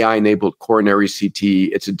 It's an AI-enabled coronary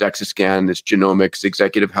CT. It's a DEXA scan. It's genomics,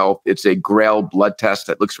 executive health. It's a GRAIL blood test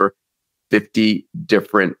that looks for 50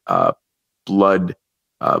 different blood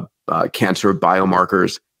cancer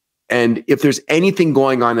biomarkers. And if there's anything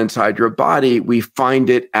going on inside your body, we find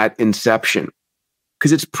it at inception.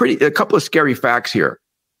 because it's a couple of scary facts here.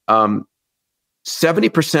 70%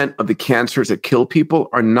 of the cancers that kill people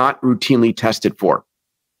are not routinely tested for.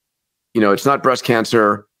 It's not breast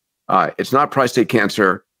cancer, it's not prostate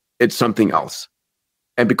cancer, it's something else.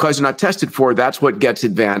 And because they're not tested for, that's what gets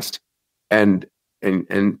advanced and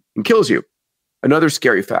kills you. Another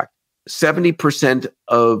scary fact, 70%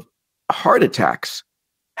 of heart attacks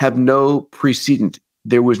have no precedent.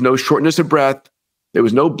 There was no shortness of breath. There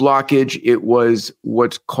was no blockage. It was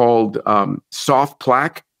what's called soft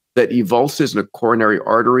plaque that evulses in a coronary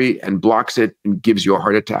artery and blocks it and gives you a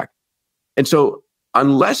heart attack. And so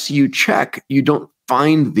unless you check, you don't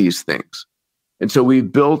find these things. And so we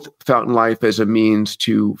built Fountain Life as a means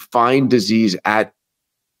to find disease at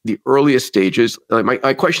the earliest stages. Like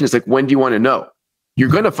my question is, like, when do you want to know? You're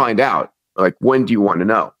going to find out. Like, when do you want to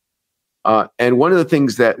know? And one of the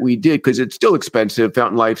things that we did, because it's still expensive,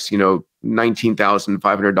 Fountain Life's,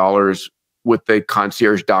 $19,500 with the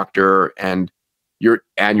concierge doctor and your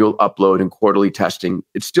annual upload and quarterly testing.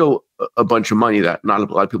 It's still a bunch of money that not a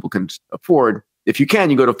lot of people can afford. If you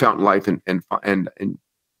can, you go to Fountain Life and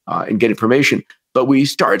get information. But we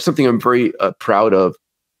started something I'm very proud of,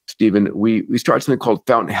 Stephen. We started something called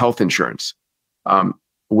Fountain Health Insurance,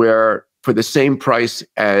 where for the same price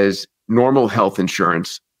as normal health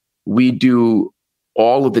insurance, we do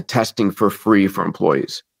all of the testing for free for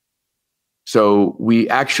employees. So we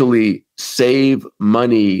actually save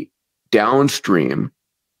money downstream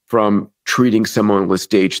from treating someone with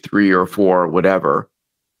stage 3 or 4 or whatever.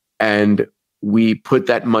 And we put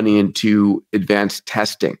that money into advanced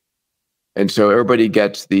testing. And so everybody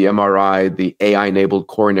gets the MRI, the AI-enabled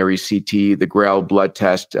coronary CT, the Grail blood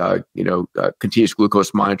test, continuous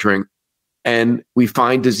glucose monitoring. And we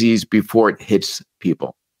find disease before it hits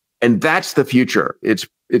people. And that's the future. It's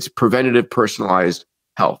preventative, personalized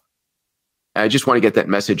health. And I just want to get that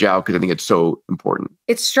message out because I think it's so important.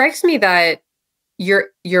 It strikes me that your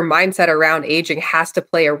mindset around aging has to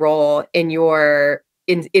play a role in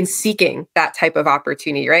seeking that type of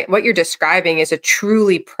opportunity, right? What you're describing is a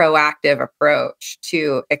truly proactive approach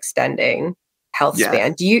to extending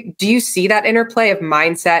Healthspan. Yeah. Do you see that interplay of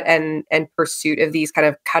mindset and pursuit of these kind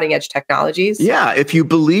of cutting edge technologies? Yeah. If you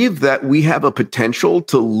believe that we have a potential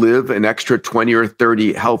to live an extra 20 or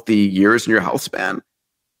 30 healthy years in your health span,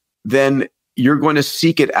 then you're going to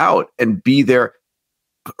seek it out and be there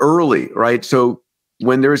early, right? So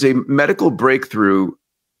when there's a medical breakthrough,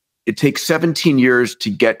 it takes 17 years to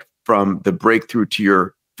get from the breakthrough to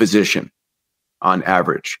your physician on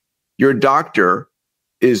average. Your doctor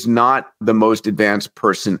is not the most advanced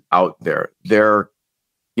person out there. They're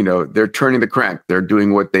turning the crank. They're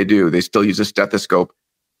doing what they do. They still use a stethoscope.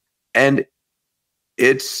 And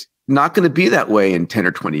it's not going to be that way in 10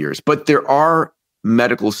 or 20 years. But there are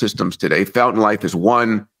medical systems today. Fountain Life is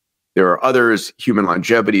one. There are others. Human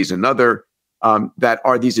Longevity is another. That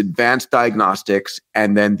are these advanced diagnostics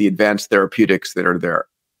and then the advanced therapeutics that are there.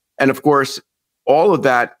 And of course, all of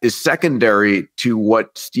that is secondary to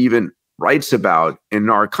what Stephen writes about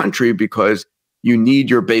in our country, because you need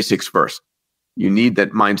your basics first. You need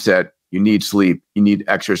that mindset, you need sleep, you need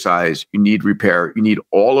exercise, you need repair, you need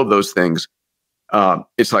all of those things.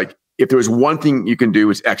 It's like, if there's one thing you can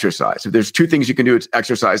do, it's exercise. If there's 2 things you can do, it's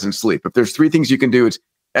exercise and sleep. If there's 3 things you can do, it's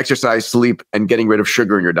exercise, sleep, and getting rid of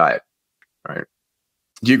sugar in your diet. Right.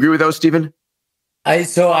 Do you agree with those, Stephen?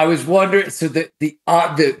 So I was wondering. So the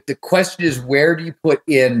question is, where do you put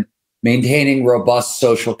in maintaining robust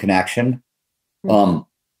social connection? It's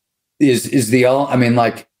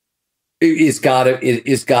got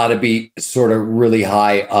to be sort of really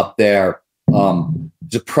high up there.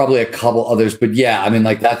 There's probably a couple others, but yeah,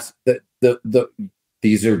 that's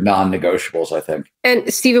these are non-negotiables, I think.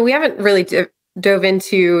 And Stephen, we haven't really dove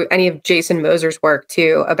into any of Jason Moser's work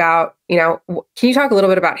too about, can you talk a little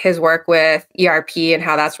bit about his work with ERP and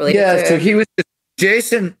how that's related? Yeah, so he was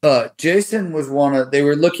Jason was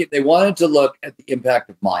they wanted to look at the impact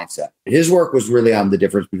of mindset. His work was really on the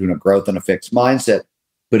difference between a growth and a fixed mindset,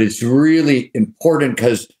 but it's really important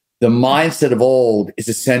because the mindset of old is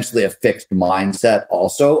essentially a fixed mindset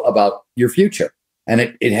also about your future.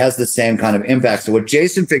 And it has the same kind of impact. So what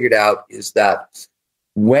Jason figured out is that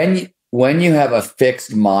when you have a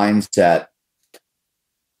fixed mindset,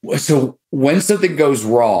 so when something goes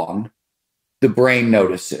wrong, the brain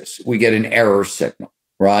notices. We get an error signal,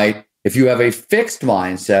 right? If you have a fixed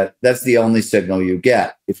mindset, that's the only signal you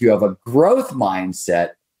get. If you have a growth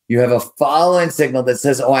mindset, you have a following signal that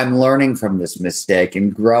says, oh, I'm learning from this mistake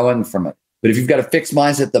and growing from it. But if you've got a fixed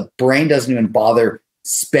mindset, the brain doesn't even bother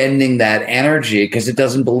spending that energy because it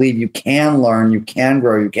doesn't believe you can learn, you can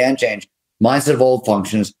grow, you can change. Mindset of old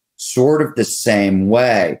functions sort of the same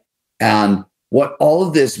way. And what all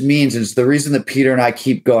of this means, and it's the reason that Peter and I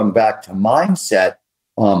keep going back to mindset.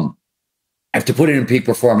 I have to put it in peak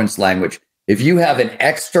performance language. If you have an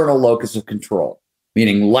external locus of control,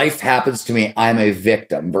 meaning life happens to me, I'm a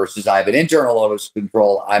victim, versus I have an internal locus of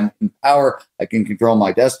control, I'm in power, I can control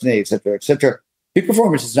my destiny, et cetera, et cetera. Peak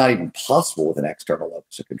performance is not even possible with an external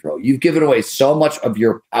locus of control. You've given away so much of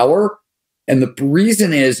your power. And the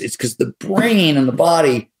reason is, it's because the brain and the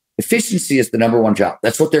body, efficiency is the number one job.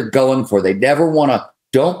 That's what they're going for. They never want to,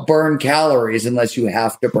 don't burn calories unless you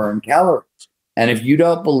have to burn calories. And if you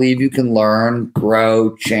don't believe you can learn,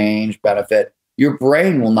 grow, change, benefit, your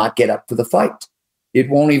brain will not get up for the fight. It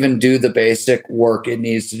won't even do the basic work it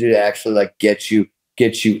needs to do to actually like get you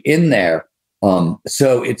in there.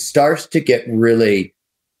 So it starts to get really,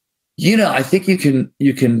 I think you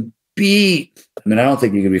can be, I don't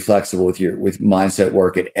think you can be flexible with mindset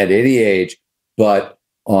work at any age, but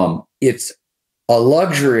it's a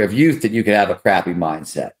luxury of youth that you can have a crappy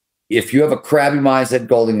mindset. If you have a crappy mindset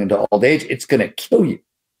going into old age, it's going to kill you.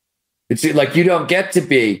 It's like you don't get to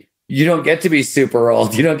be super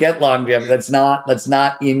old. You don't get longevity. That's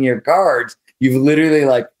not in your cards. You've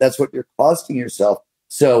literally that's what you're costing yourself.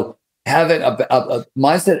 So having a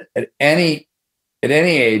mindset at any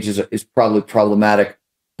age is probably problematic,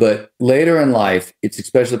 but later in life, it's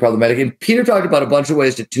especially problematic. And Peter talked about a bunch of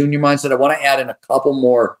ways to tune your mindset. I want to add in a couple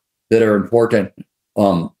more that are important,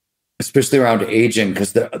 especially around aging,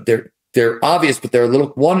 because they're obvious, but they're a little.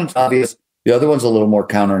 One is obvious. The other one's a little more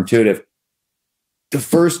counterintuitive. The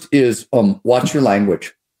first is watch your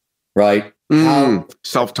language, right?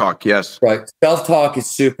 Self-talk, yes. Right. Self-talk is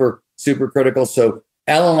super, super critical. So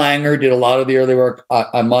Ellen Langer did a lot of the early work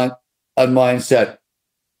on mindset.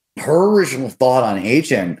 Her original thought on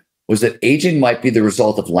aging was that aging might be the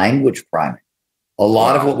result of language priming. A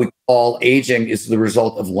lot of what we call aging is the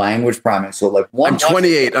result of language priming. So I'm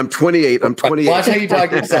 28. Watch how you talk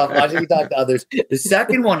to yourself. Watch how you talk to others. The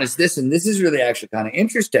second one is this, and this is really actually kind of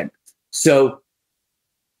interesting. So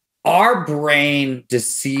our brain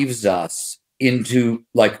deceives us into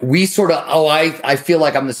we sort of, I feel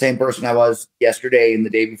like I'm the same person I was yesterday and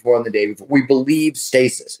the day before and the day before. We believe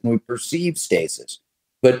stasis and we perceive stasis,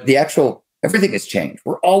 but the actual, everything has changed.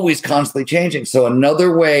 We're always constantly changing. So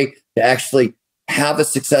another way to actually have a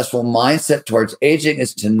successful mindset towards aging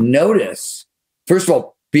is to notice, first of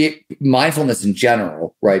all, mindfulness in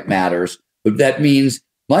general, right, matters. But that means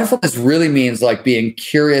mindfulness really means being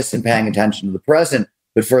curious and paying attention to the present.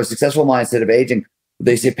 But for a successful mindset of aging,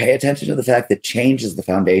 they say pay attention to the fact that change is the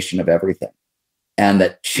foundation of everything. And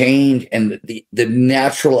that change and the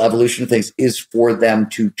natural evolution of things is for them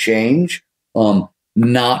to change,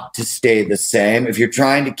 not to stay the same. If you're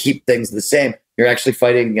trying to keep things the same, you're actually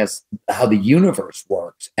fighting against how the universe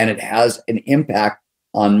works. And it has an impact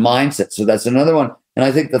on mindset. So that's another one. And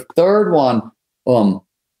I think the third one, I'm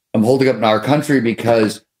holding up in our country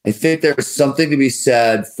because I think there's something to be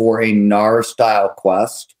said for a NAR-style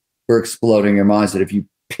quest for exploding your mindset. If you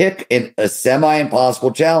pick a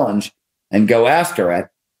semi-impossible challenge and go after it,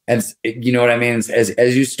 and you know what I mean?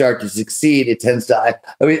 As you start to succeed, it tends to,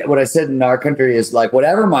 what I said in our country is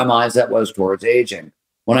whatever my mindset was towards aging,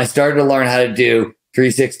 when I started to learn how to do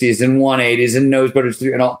 360s and 180s and nose butters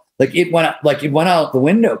and all, it went out the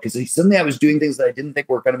window because suddenly I was doing things that I didn't think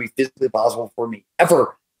were going to be physically possible for me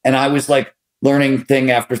ever. And I was learning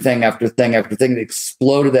thing after thing after thing after thing that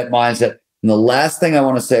exploded that mindset. And the last thing I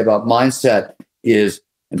want to say about mindset is,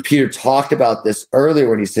 and Peter talked about this earlier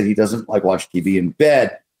when he said he doesn't watch TV in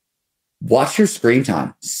bed, watch your screen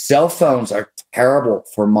time. Cell phones are terrible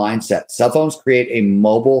for mindset. Cell phones create a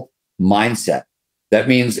mobile mindset. That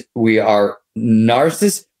means we are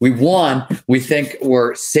narcissists. We think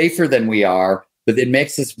we're safer than we are, but it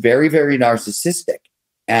makes us very, very narcissistic.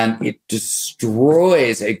 And it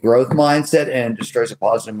destroys a growth mindset and it destroys a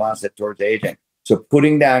positive mindset towards aging. So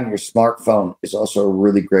putting down your smartphone is also a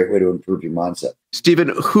really great way to improve your mindset.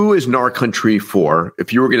 Stephen, who is NAR country for?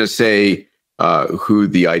 If you were going to say who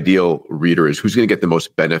the ideal reader is, who's going to get the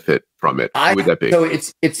most benefit from it? Who would that be? So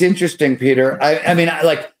it's interesting, Peter.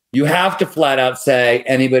 You have to flat out say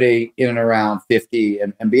anybody in and around 50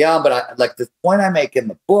 and beyond. But the point I make in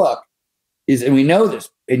the book is, and we know this,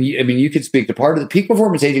 and you can speak to part of the peak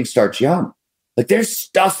performance aging starts young. There's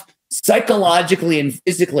stuff psychologically and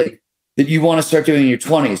physically that you want to start doing in your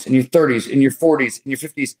 20s, in your 30s, in your 40s, in your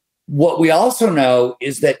 50s. What we also know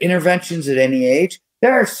is that interventions at any age,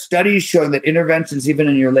 there are studies showing that interventions even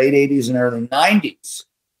in your late 80s and early 90s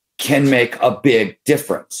can make a big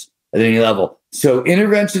difference at any level. So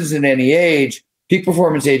interventions at any age, peak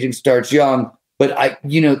performance aging starts young. But I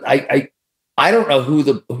I don't know who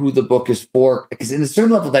the book is for, because in a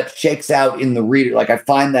certain level that shakes out in the reader. Like I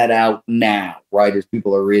find that out now, right, as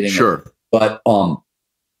people are reading it. But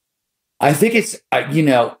I think it's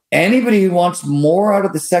anybody who wants more out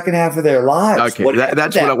of the second half of their lives. Okay,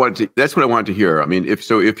 that's what I wanted to hear. I mean, if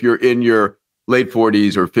you're in your late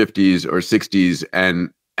 40s or 50s or 60s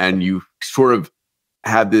and you sort of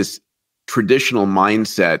have this traditional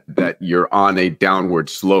mindset that you're on a downward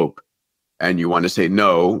slope and you want to say,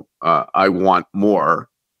 no, I want more.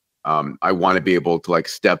 I want to be able to like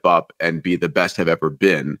step up and be the best I've ever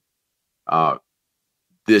been.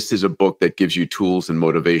 This is a book that gives you tools and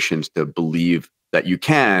motivations to believe that you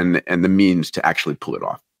can and the means to actually pull it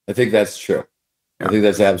off. I think that's true. Yeah. I think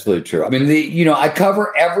that's absolutely true. I mean, I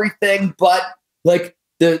cover everything, but like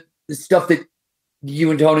the stuff that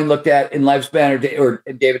you and Tony looked at in Lifespan, or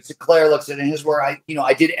David Sinclair looks at in his work.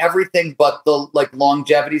 I did everything but the like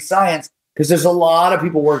longevity science, because there's a lot of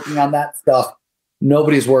people working on that stuff.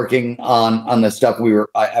 Nobody's working on the stuff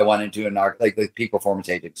I went into in our like the peak performance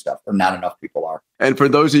aging stuff, or not enough people are. And for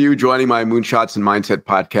those of you joining my Moonshots and Mindset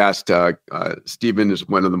podcast, Stephen is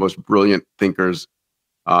one of the most brilliant thinkers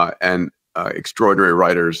and extraordinary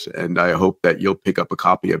writers. And I hope that you'll pick up a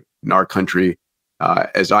copy of In Our Country,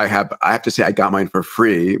 as I have to say I got mine for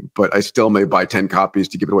free, but I still may buy 10 copies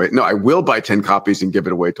to give it away. No, I will buy 10 copies and give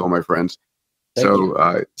it away to all my friends.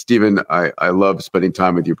 So, Stephen, I love spending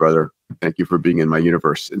time with you, brother. Thank you for being in my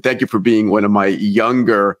universe. And thank you for being one of my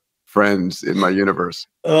younger friends in my universe.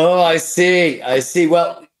 Oh, I see.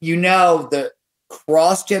 Well, the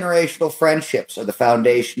cross-generational friendships are the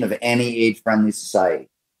foundation of any age-friendly society.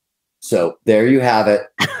 So there you have it.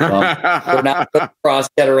 We're not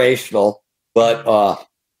cross-generational, but,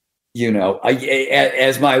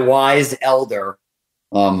 as my wise elder,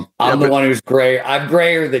 I'm the one who's gray. I'm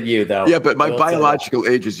grayer than you, though. Yeah, but my biological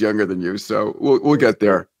age is younger than you, so we'll get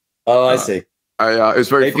there. Oh, I see. It was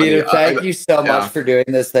very funny. Peter, thank you so much for doing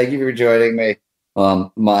this. Thank you for joining me.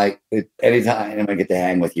 Anytime I get to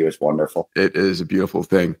hang with you, it's wonderful. It is a beautiful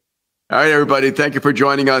thing. All right, everybody. Thank you for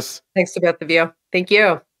joining us. Thanks to both of you. Thank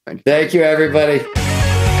you. Thank you, everybody.